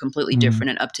bowls are completely different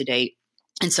and up to date.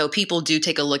 And so people do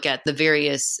take a look at the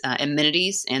various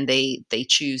amenities, and they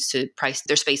choose to price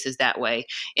their spaces that way.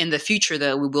 In the future,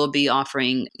 though, we will be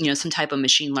offering, some type of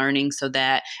machine learning so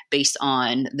that based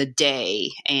on the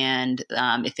day and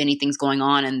if anything's going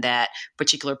on in that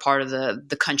particular part of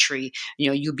the country,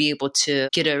 you'll be able to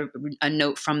get a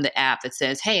note from the app that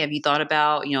says, hey, have you thought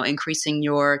about, increasing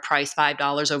your price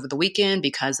 $5 over the weekend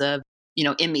because of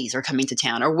Emmys are coming to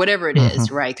town, or whatever it is,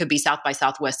 right? It could be South by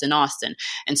Southwest in Austin.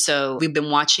 And so we've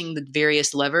been watching the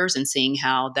various levers and seeing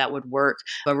how that would work.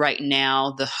 But right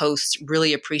now, the hosts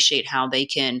really appreciate how they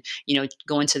can,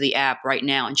 go into the app right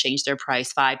now and change their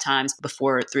price 5 times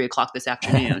before 3:00 this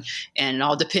afternoon. And it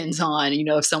all depends on,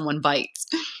 if someone bites.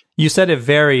 You said it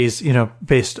varies,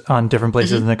 based on different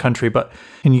places in the country, but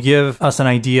can you give us an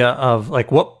idea of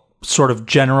like what sort of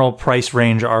general price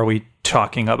range are we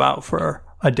talking about for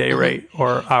a day rate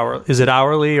or hour? Is it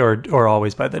hourly or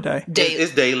always by the day?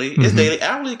 It's daily. It's daily.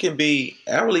 Hourly can be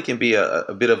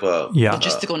a bit of a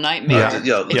logistical nightmare.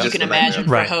 You can imagine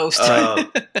for a host.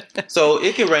 So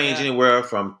it can range anywhere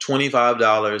from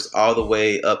 $25 all the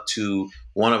way up to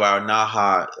one of our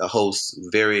Naha hosts,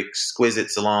 very exquisite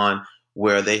salon,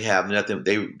 where they have nothing.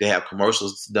 They have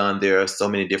commercials done. There are so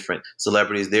many different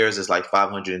celebrities. Theirs is like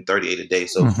 $538 a day.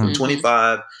 So from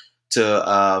 25 to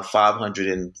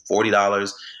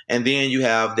 $540. And then you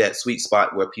have that sweet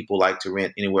spot where people like to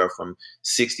rent anywhere from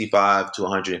 $65 to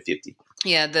 $150.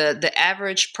 Yeah, the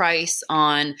average price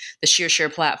on the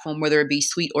ShearShare platform, whether it be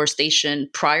suite or station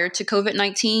prior to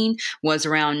COVID-19, was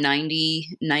around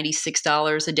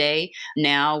 $96 a day.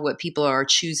 Now what people are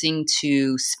choosing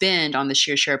to spend on the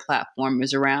ShearShare platform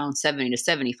is around $70 to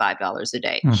 $75 a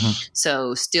day.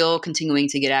 So still continuing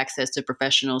to get access to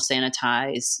professional,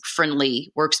 sanitized,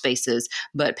 friendly workspaces,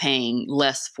 but paying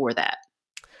less for that.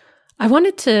 I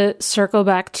wanted to circle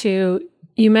back to,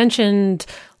 you mentioned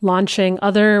launching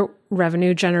other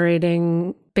revenue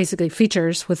generating basically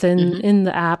features within in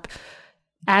the app,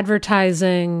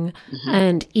 advertising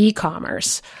and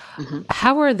e-commerce.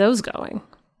 How are those going?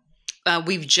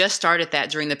 We've just started that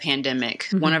during the pandemic.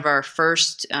 One of our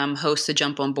first hosts to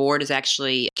jump on board is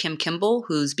actually Kim Kimball,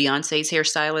 who's Beyonce's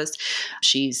hairstylist.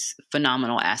 She's a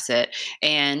phenomenal asset.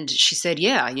 And she said,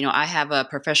 I have a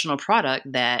professional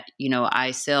product that,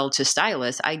 I sell to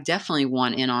stylists. I definitely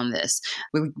want in on this.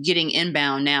 We're getting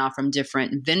inbound now from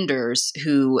different vendors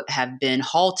who have been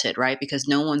halted, right? Because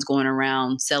no one's going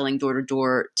around selling door to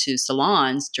door to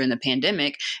salons during the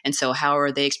pandemic. And so how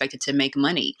are they expected to make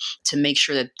money to make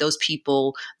sure that those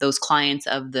people, those clients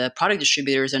of the product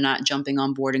distributors are not jumping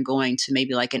on board and going to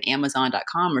maybe like an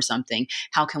Amazon.com or something?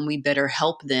 How can we better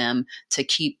help them to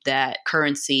keep that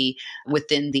currency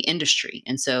within the industry?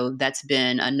 And so that's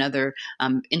been another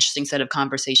interesting set of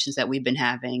conversations that we've been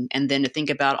having. And then to think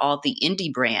about all the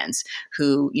indie brands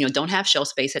who, don't have shelf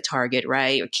space at Target,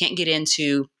 right? Or can't get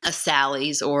into a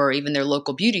Sally's or even their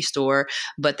local beauty store,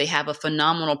 but they have a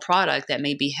phenomenal product that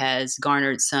maybe has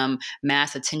garnered some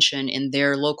mass attention in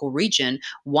their local region.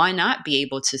 Why not be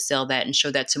able to sell that and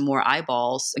show that to more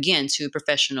eyeballs, again, to a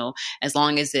professional, as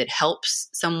long as it helps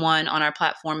someone on our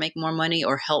platform make more money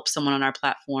or helps someone on our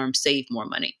platform save more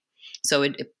money? So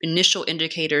initial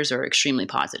indicators are extremely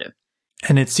positive.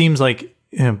 And it seems like,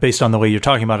 based on the way you're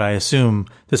talking about it, I assume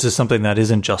this is something that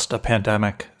isn't just a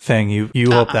pandemic thing.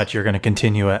 You hope that you're going to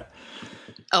continue it.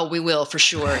 Oh, we will for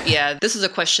sure. Yeah, this is a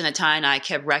question that Ty and I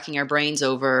kept racking our brains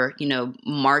over,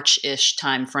 March-ish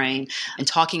timeframe, and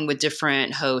talking with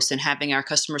different hosts and having our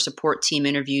customer support team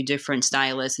interview different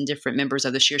stylists and different members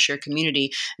of the ShearShare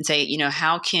community and say,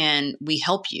 how can we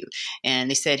help you? And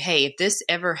they said, hey, if this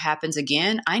ever happens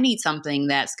again, I need something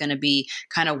that's going to be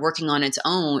kind of working on its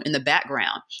own in the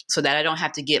background so that I don't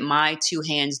have to get my 2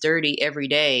 hands dirty every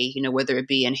day, whether it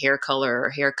be in hair color or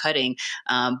hair cutting,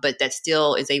 but that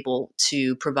still is able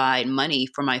to provide money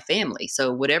for my family.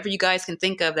 So whatever you guys can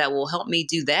think of that will help me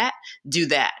do that, do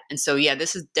that. And so,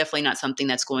 this is definitely not something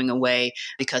that's going away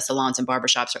because salons and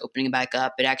barbershops are opening back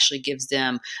up. It actually gives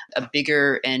them a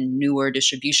bigger and newer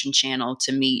distribution channel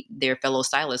to meet their fellow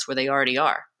stylists where they already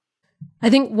are. I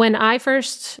think when I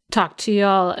first talked to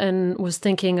y'all and was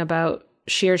thinking about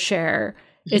ShearShare,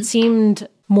 it seemed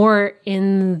more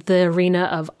in the arena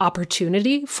of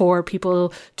opportunity for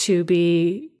people to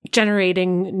be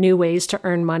generating new ways to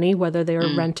earn money, whether they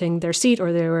were renting their seat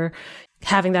or they were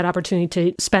having that opportunity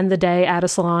to spend the day at a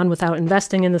salon without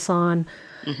investing in the salon.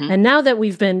 And now that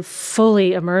we've been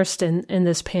fully immersed in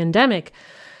this pandemic,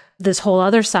 this whole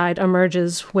other side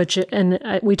emerges, which,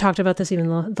 and we talked about this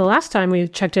even the last time we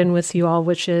checked in with you all,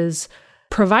 which is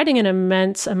providing an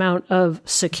immense amount of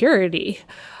security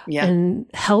and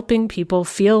helping people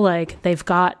feel like they've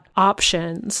got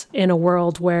options in a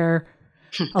world where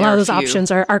a lot of those options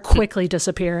are quickly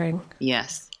disappearing.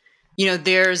 Yes. You know,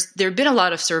 there have been a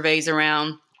lot of surveys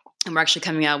around, and we're actually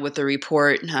coming out with a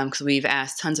report because we've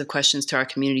asked tons of questions to our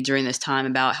community during this time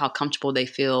about how comfortable they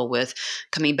feel with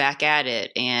coming back at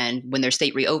it. And when their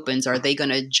state reopens, are they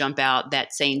going to jump out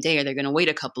that same day or they're going to wait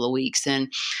a couple of weeks?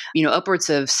 And, you know, upwards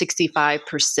of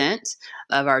 65%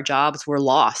 of our jobs were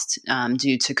lost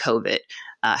due to COVID.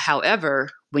 However,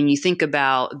 when you think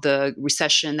about the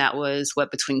recession that was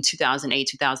between 2008,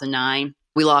 2009,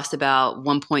 we lost about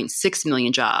 1.6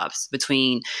 million jobs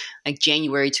between like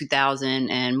January 2000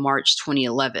 and March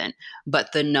 2011.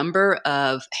 But the number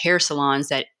of hair salons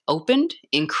that opened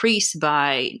increased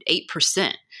by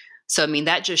 8%. So, I mean,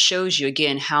 that just shows you,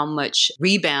 again, how much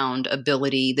rebound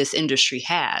ability this industry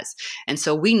has. And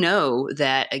so we know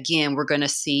that, again, we're going to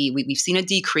see, we've seen a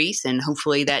decrease, and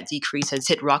hopefully that decrease has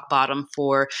hit rock bottom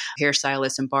for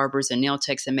hairstylists and barbers and nail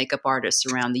techs and makeup artists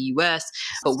around the U.S.,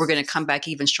 but we're going to come back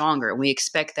even stronger. We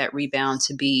expect that rebound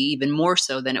to be even more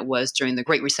so than it was during the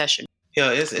Great Recession.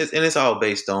 Yeah, it's all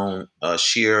based on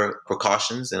sheer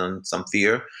precautions and some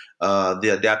fear. The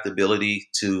adaptability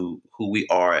to who we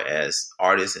are as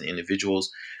artists and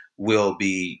individuals will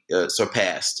be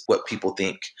surpassed what people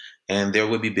think. And there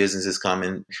will be businesses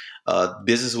coming.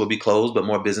 Business will be closed, but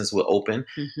more business will open.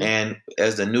 And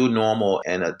as the new normal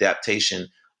and adaptation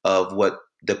of what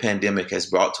the pandemic has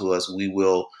brought to us, we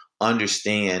will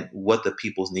understand what the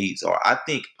people's needs are. I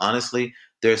think, honestly,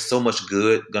 there's so much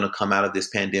good going to come out of this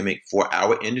pandemic for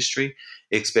our industry,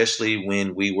 especially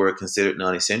when we were considered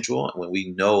non-essential and when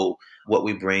we know what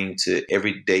we bring to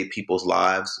everyday people's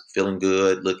lives, feeling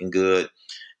good, looking good.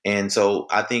 And so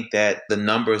I think that the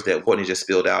numbers that Courtney just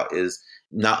spelled out is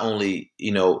not only,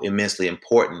 you know, immensely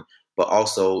important, but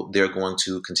also they're going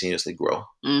to continuously grow.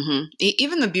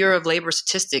 Even the Bureau of Labor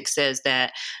Statistics says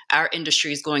that our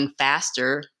industry is going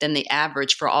faster than the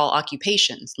average for all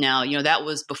occupations. Now, you know, that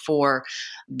was before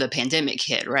the pandemic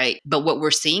hit, right? But what we're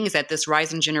seeing is that this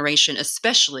rising generation,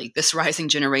 especially this rising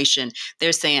generation,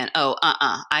 they're saying,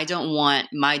 I don't want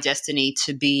my destiny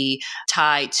to be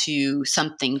tied to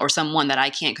something or someone that I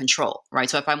can't control,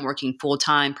 right? So if I'm working full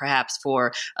time, perhaps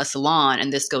for a salon,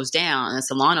 and this goes down, and the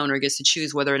salon owner gets to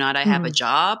choose whether or not I have a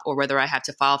job or whether I have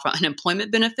to file for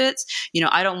unemployment benefits, you know,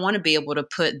 I don't want to be able to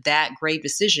put that grave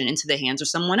decision into the hands of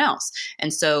someone else.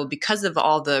 And so because of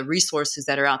all the resources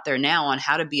that are out there now on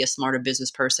how to be a smarter business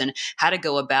person, how to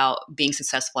go about being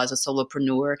successful as a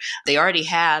solopreneur, they already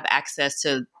have access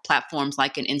to platforms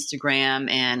like an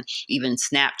Instagram and even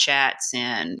Snapchats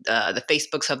and the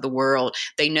Facebooks of the world.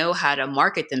 They know how to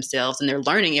market themselves, and they're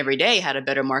learning every day how to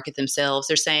better market themselves.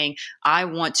 They're saying, I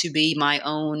want to be my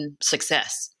own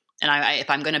success. And if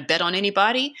I'm going to bet on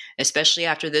anybody, especially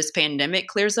after this pandemic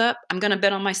clears up, I'm going to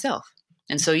bet on myself.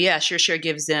 And so, yeah, ShareShare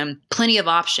gives them plenty of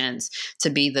options to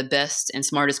be the best and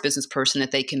smartest business person that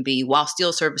they can be while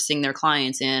still servicing their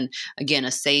clients in, again,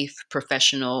 a safe,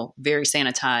 professional, very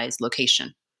sanitized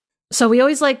location. So we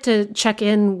always like to check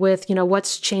in with, you know,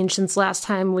 what's changed since last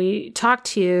time we talked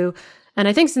to you. And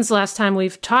I think since the last time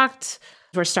we've talked,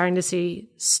 we're starting to see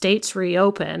states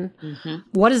reopen.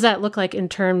 What does that look like in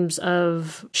terms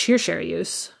of ShareShare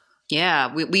use?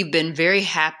 Yeah, we've been very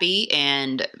happy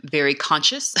and very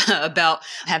conscious about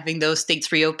having those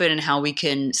states reopen and how we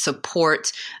can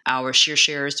support our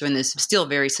ShareSharers during this still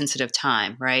very sensitive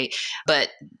time, right?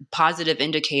 But positive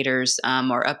indicators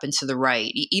are up and to the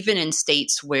right. Even in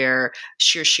states where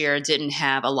ShareShare didn't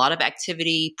have a lot of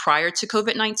activity prior to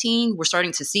COVID-19, we're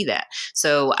starting to see that.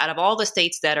 So out of all the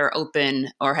states that are open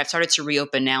or have started to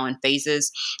reopen now in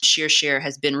phases, ShareShare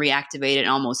has been reactivated in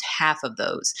almost half of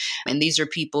those. And these are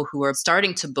people who are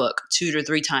starting to book 2 to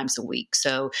 3 times a week.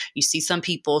 So you see some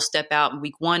people step out in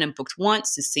week 1 and booked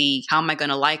once to see, how am I going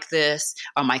to like this?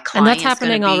 Are my clients? And that's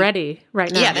happening already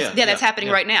right now. That's happening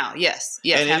right now. Yes.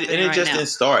 And it just didn't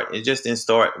start. It just didn't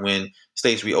start when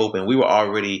states reopened. We were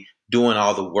already doing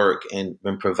all the work and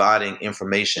providing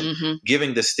information,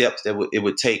 giving the steps that it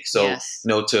would take. So, you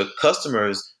know, to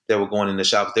customers that were going in the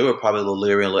shops, they were probably a little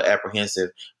leery and a little apprehensive.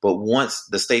 But once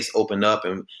the states opened up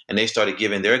and they started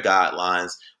giving their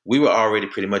guidelines, we were already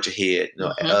pretty much ahead,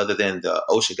 other than the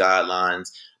OSHA guidelines.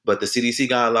 But the CDC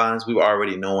guidelines, we were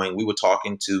already knowing. We were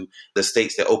talking to the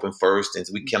states that opened first, and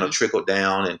we kind of trickled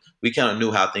down, and we kind of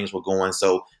knew how things were going.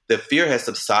 So the fear has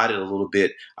subsided a little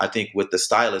bit, I think, with the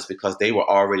stylists, because they were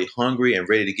already hungry and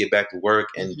ready to get back to work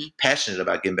and passionate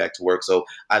about getting back to work. So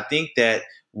I think that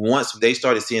once they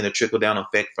started seeing the trickle-down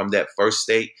effect from that first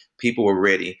state, people were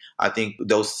ready. I think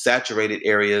those saturated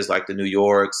areas like the New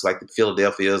Yorks, like the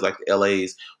Philadelphias, like the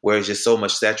LAs, where it's just so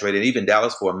much saturated, even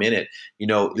Dallas for a minute,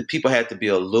 the people had to be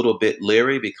a little bit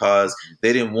leery because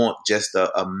they didn't want just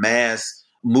a mass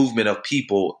movement of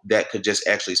people that could just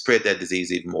actually spread that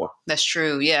disease even more. That's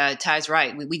true. Yeah, Ty's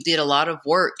right. We did a lot of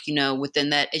work, within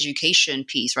that education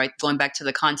piece, right? Going back to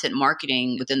the content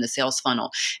marketing within the sales funnel.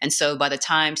 And so by the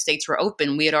time states were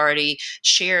open, we had already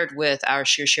shared with our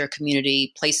SheerShare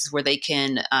community places where they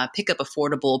can pick up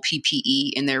affordable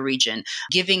PPE in their region,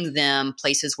 giving them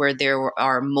places where there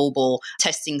are mobile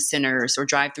testing centers or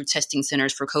drive-through testing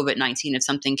centers for COVID-19 if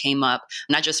something came up,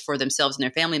 not just for themselves and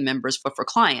their family members, but for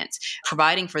clients.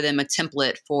 Providing for them a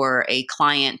template for a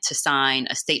client to sign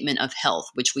a statement of health,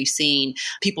 which we've seen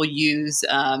people use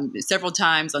several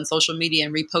times on social media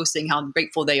and reposting how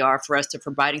grateful they are for us to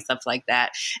providing stuff like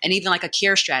that. And even like a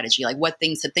care strategy, like what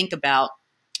things to think about.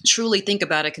 Truly think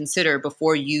about it, consider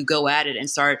before you go at it and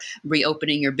start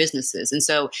reopening your businesses. And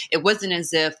so it wasn't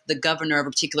as if the governor of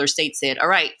a particular state said, all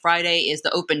right, Friday is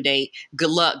the open date. Good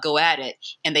luck, go at it.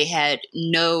 And they had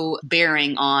no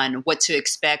bearing on what to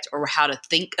expect or how to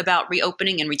think about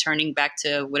reopening and returning back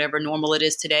to whatever normal it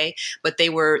is today. But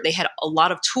they had a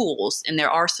lot of tools in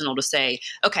their arsenal to say,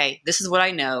 okay, this is what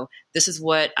I know. This is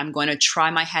what I'm going to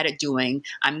try my hat at doing.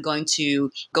 I'm going to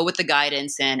go with the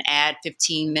guidance and add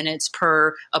 15 minutes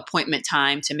per appointment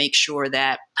time to make sure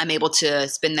that I'm able to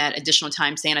spend that additional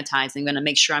time sanitizing. I'm going to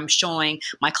make sure I'm showing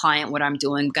my client what I'm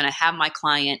doing. I'm going to have my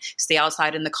client stay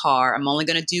outside in the car. I'm only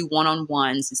going to do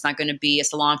one-on-ones. It's not going to be a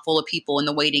salon full of people in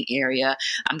the waiting area.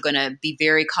 I'm going to be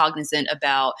very cognizant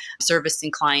about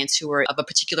servicing clients who are of a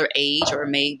particular age or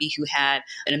maybe who had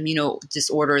an immuno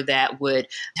disorder that would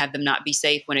have them not be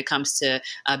safe when it comes to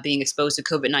being exposed to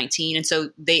COVID-19. And so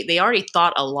they already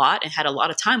thought a lot and had a lot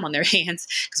of time on their hands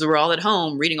because we were all at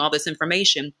home reading all this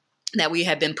information that we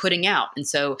had been putting out. And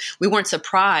so we weren't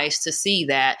surprised to see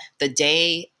that the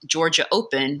day Georgia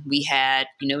opened, we had,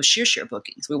 SheerShare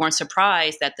bookings. We weren't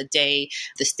surprised that the day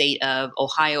the state of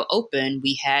Ohio opened,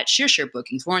 we had SheerShare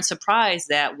bookings. We weren't surprised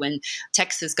that when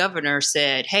Texas governor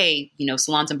said, hey,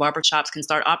 salons and barbershops can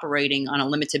start operating on a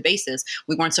limited basis,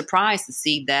 we weren't surprised to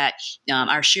see that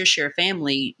our SheerShare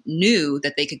family knew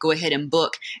that they could go ahead and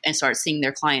book and start seeing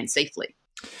their clients safely.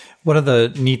 One of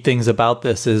the neat things about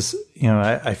this is,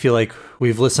 I feel like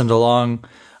we've listened along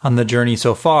on the journey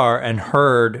so far and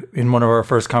heard in one of our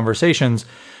first conversations,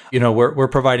 we're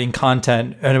providing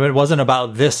content, and it wasn't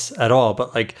about this at all,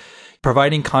 but like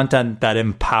providing content that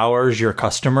empowers your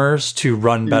customers to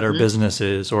run better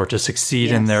businesses or to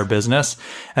succeed in their business.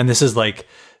 And this is like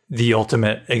the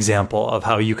ultimate example of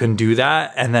how you can do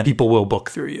that, and that people will book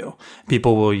through you.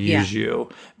 People will use you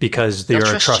because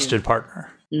they're a trusted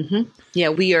partner. Yeah,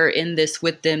 we are in this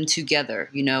with them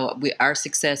together. Our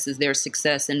success is their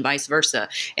success and vice versa.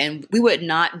 And we would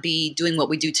not be doing what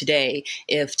we do today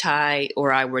if Ty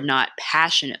or I were not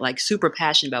passionate, like super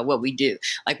passionate about what we do.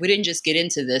 Like we didn't just get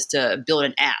into this to build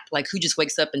an app. Like who just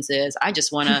wakes up and says, I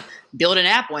just want to build an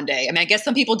app one day. I mean, I guess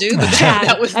some people do, but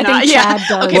that was not. Chad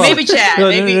does. Okay, maybe Chad.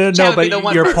 Chad would be the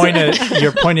one person.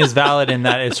 Your point is valid in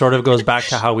that it sort of goes back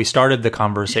to how we started the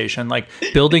conversation. Like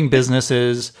building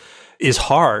businesses is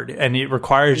hard, and it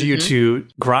requires you to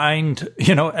grind,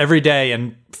 every day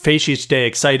and face each day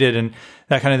excited and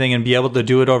that kind of thing, and be able to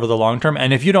do it over the long term.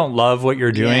 And if you don't love what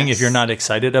you're doing, if you're not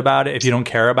excited about it, if you don't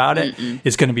care about it,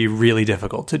 it's going to be really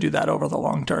difficult to do that over the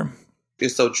long term.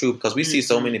 It's so true, because we see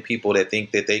so many people that think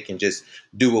that they can just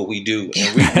do what we do,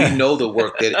 and we know the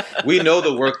work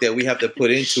that we have to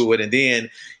put into it. And then,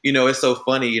 it's so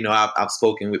funny. I've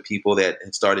spoken with people that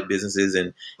have started businesses,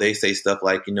 and they say stuff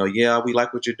like, yeah, we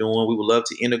like what you're doing. We would love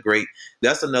to integrate.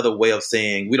 That's another way of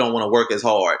saying we don't want to work as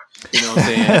hard. You know what I'm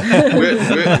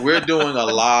saying? we're doing a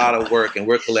lot of work, and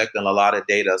we're collecting a lot of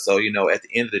data. So, at the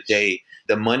end of the day,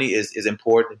 the money is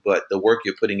important, but the work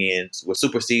you're putting in will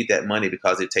supersede that money,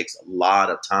 because it takes a lot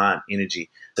of time, energy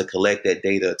to collect that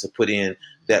data, to put in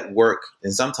that work.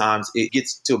 And sometimes it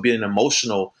gets to be an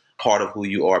emotional part of who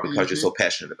you are because you're so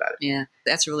passionate about it. Yeah,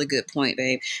 that's a really good point,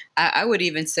 babe. I would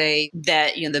even say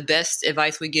that, the best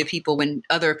advice we give people when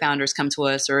other founders come to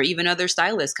us or even other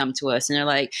stylists come to us and they're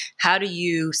like, how do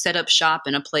you set up shop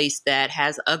in a place that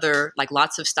has other, like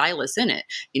lots of stylists in it?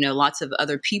 Lots of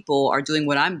other people are doing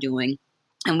what I'm doing.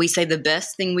 And we say the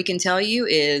best thing we can tell you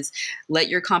is let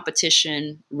your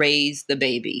competition raise the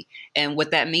baby. And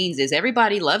what that means is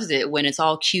everybody loves it when it's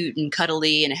all cute and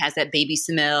cuddly and it has that baby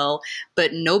smell.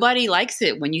 But nobody likes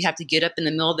it when you have to get up in the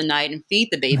middle of the night and feed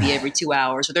the baby every 2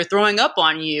 hours, or they're throwing up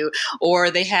on you, or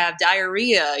they have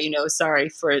diarrhea. Sorry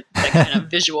for that kind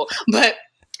of visual. But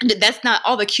that's not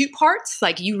all the cute parts.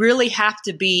 Like, you really have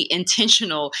to be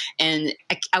intentional. And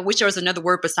I wish there was another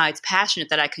word besides passionate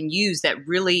that I can use that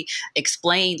really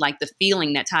explained like the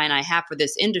feeling that Ty and I have for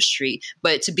this industry.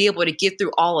 But to be able to get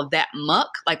through all of that muck,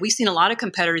 like we've seen a lot of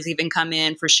competitors even come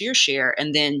in for sheer share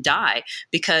and then die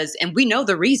and we know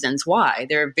the reasons why.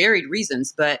 There are varied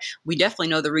reasons, but we definitely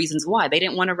know the reasons why. They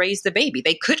didn't want to raise the baby.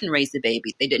 They couldn't raise the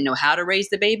baby. They didn't know how to raise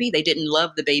the baby. They didn't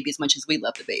love the baby as much as we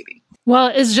love the baby.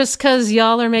 Well, it's just because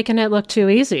y'all are making it look too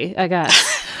easy, I guess.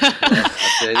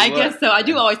 I guess so. I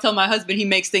do always tell my husband he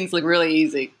makes things look really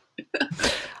easy.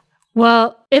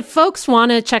 Well, if folks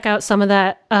want to check out some of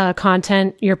that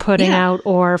content you're putting out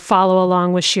or follow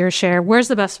along with SheerShare, where's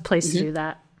the best place to do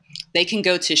that? They can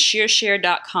go to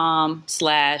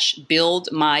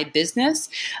sheershare.com/buildmybusiness.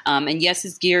 And yes,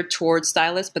 it's geared towards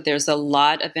stylists, but there's a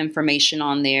lot of information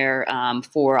on there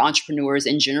for entrepreneurs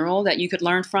in general that you could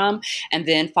learn from. And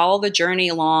then follow the journey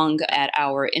along at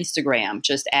our Instagram,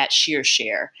 just at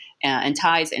SheerShare. And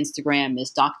Ty's Instagram is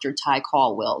Dr. Ty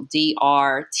Caldwell,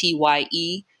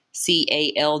 DrTyCaldwell.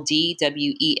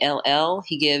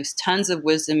 He gives tons of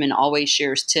wisdom and always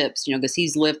shares tips, because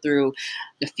he's lived through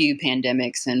a few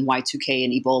pandemics and Y2K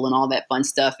and Ebola and all that fun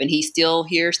stuff. And he's still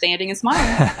here standing and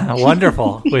smiling.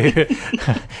 Wonderful.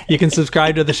 You can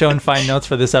subscribe to the show and find notes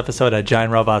for this episode at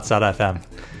giantrobots.fm.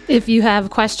 If you have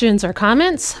questions or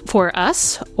comments for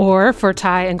us or for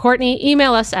Ty and Courtney,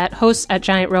 email us at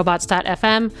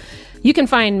hosts@giantrobots.fm. You can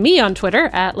find me on Twitter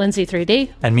at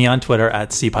Lindsay3D. And me on Twitter at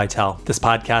CPytel. This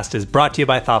podcast is brought to you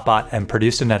by Thoughtbot and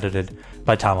produced and edited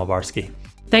by Tom Obarski.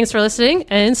 Thanks for listening,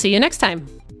 and see you next time.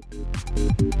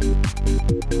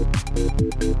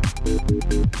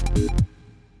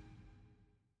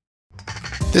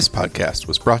 This podcast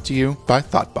was brought to you by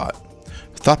Thoughtbot.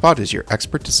 Thoughtbot is your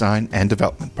expert design and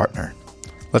development partner.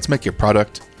 Let's make your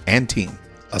product and team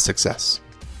a success.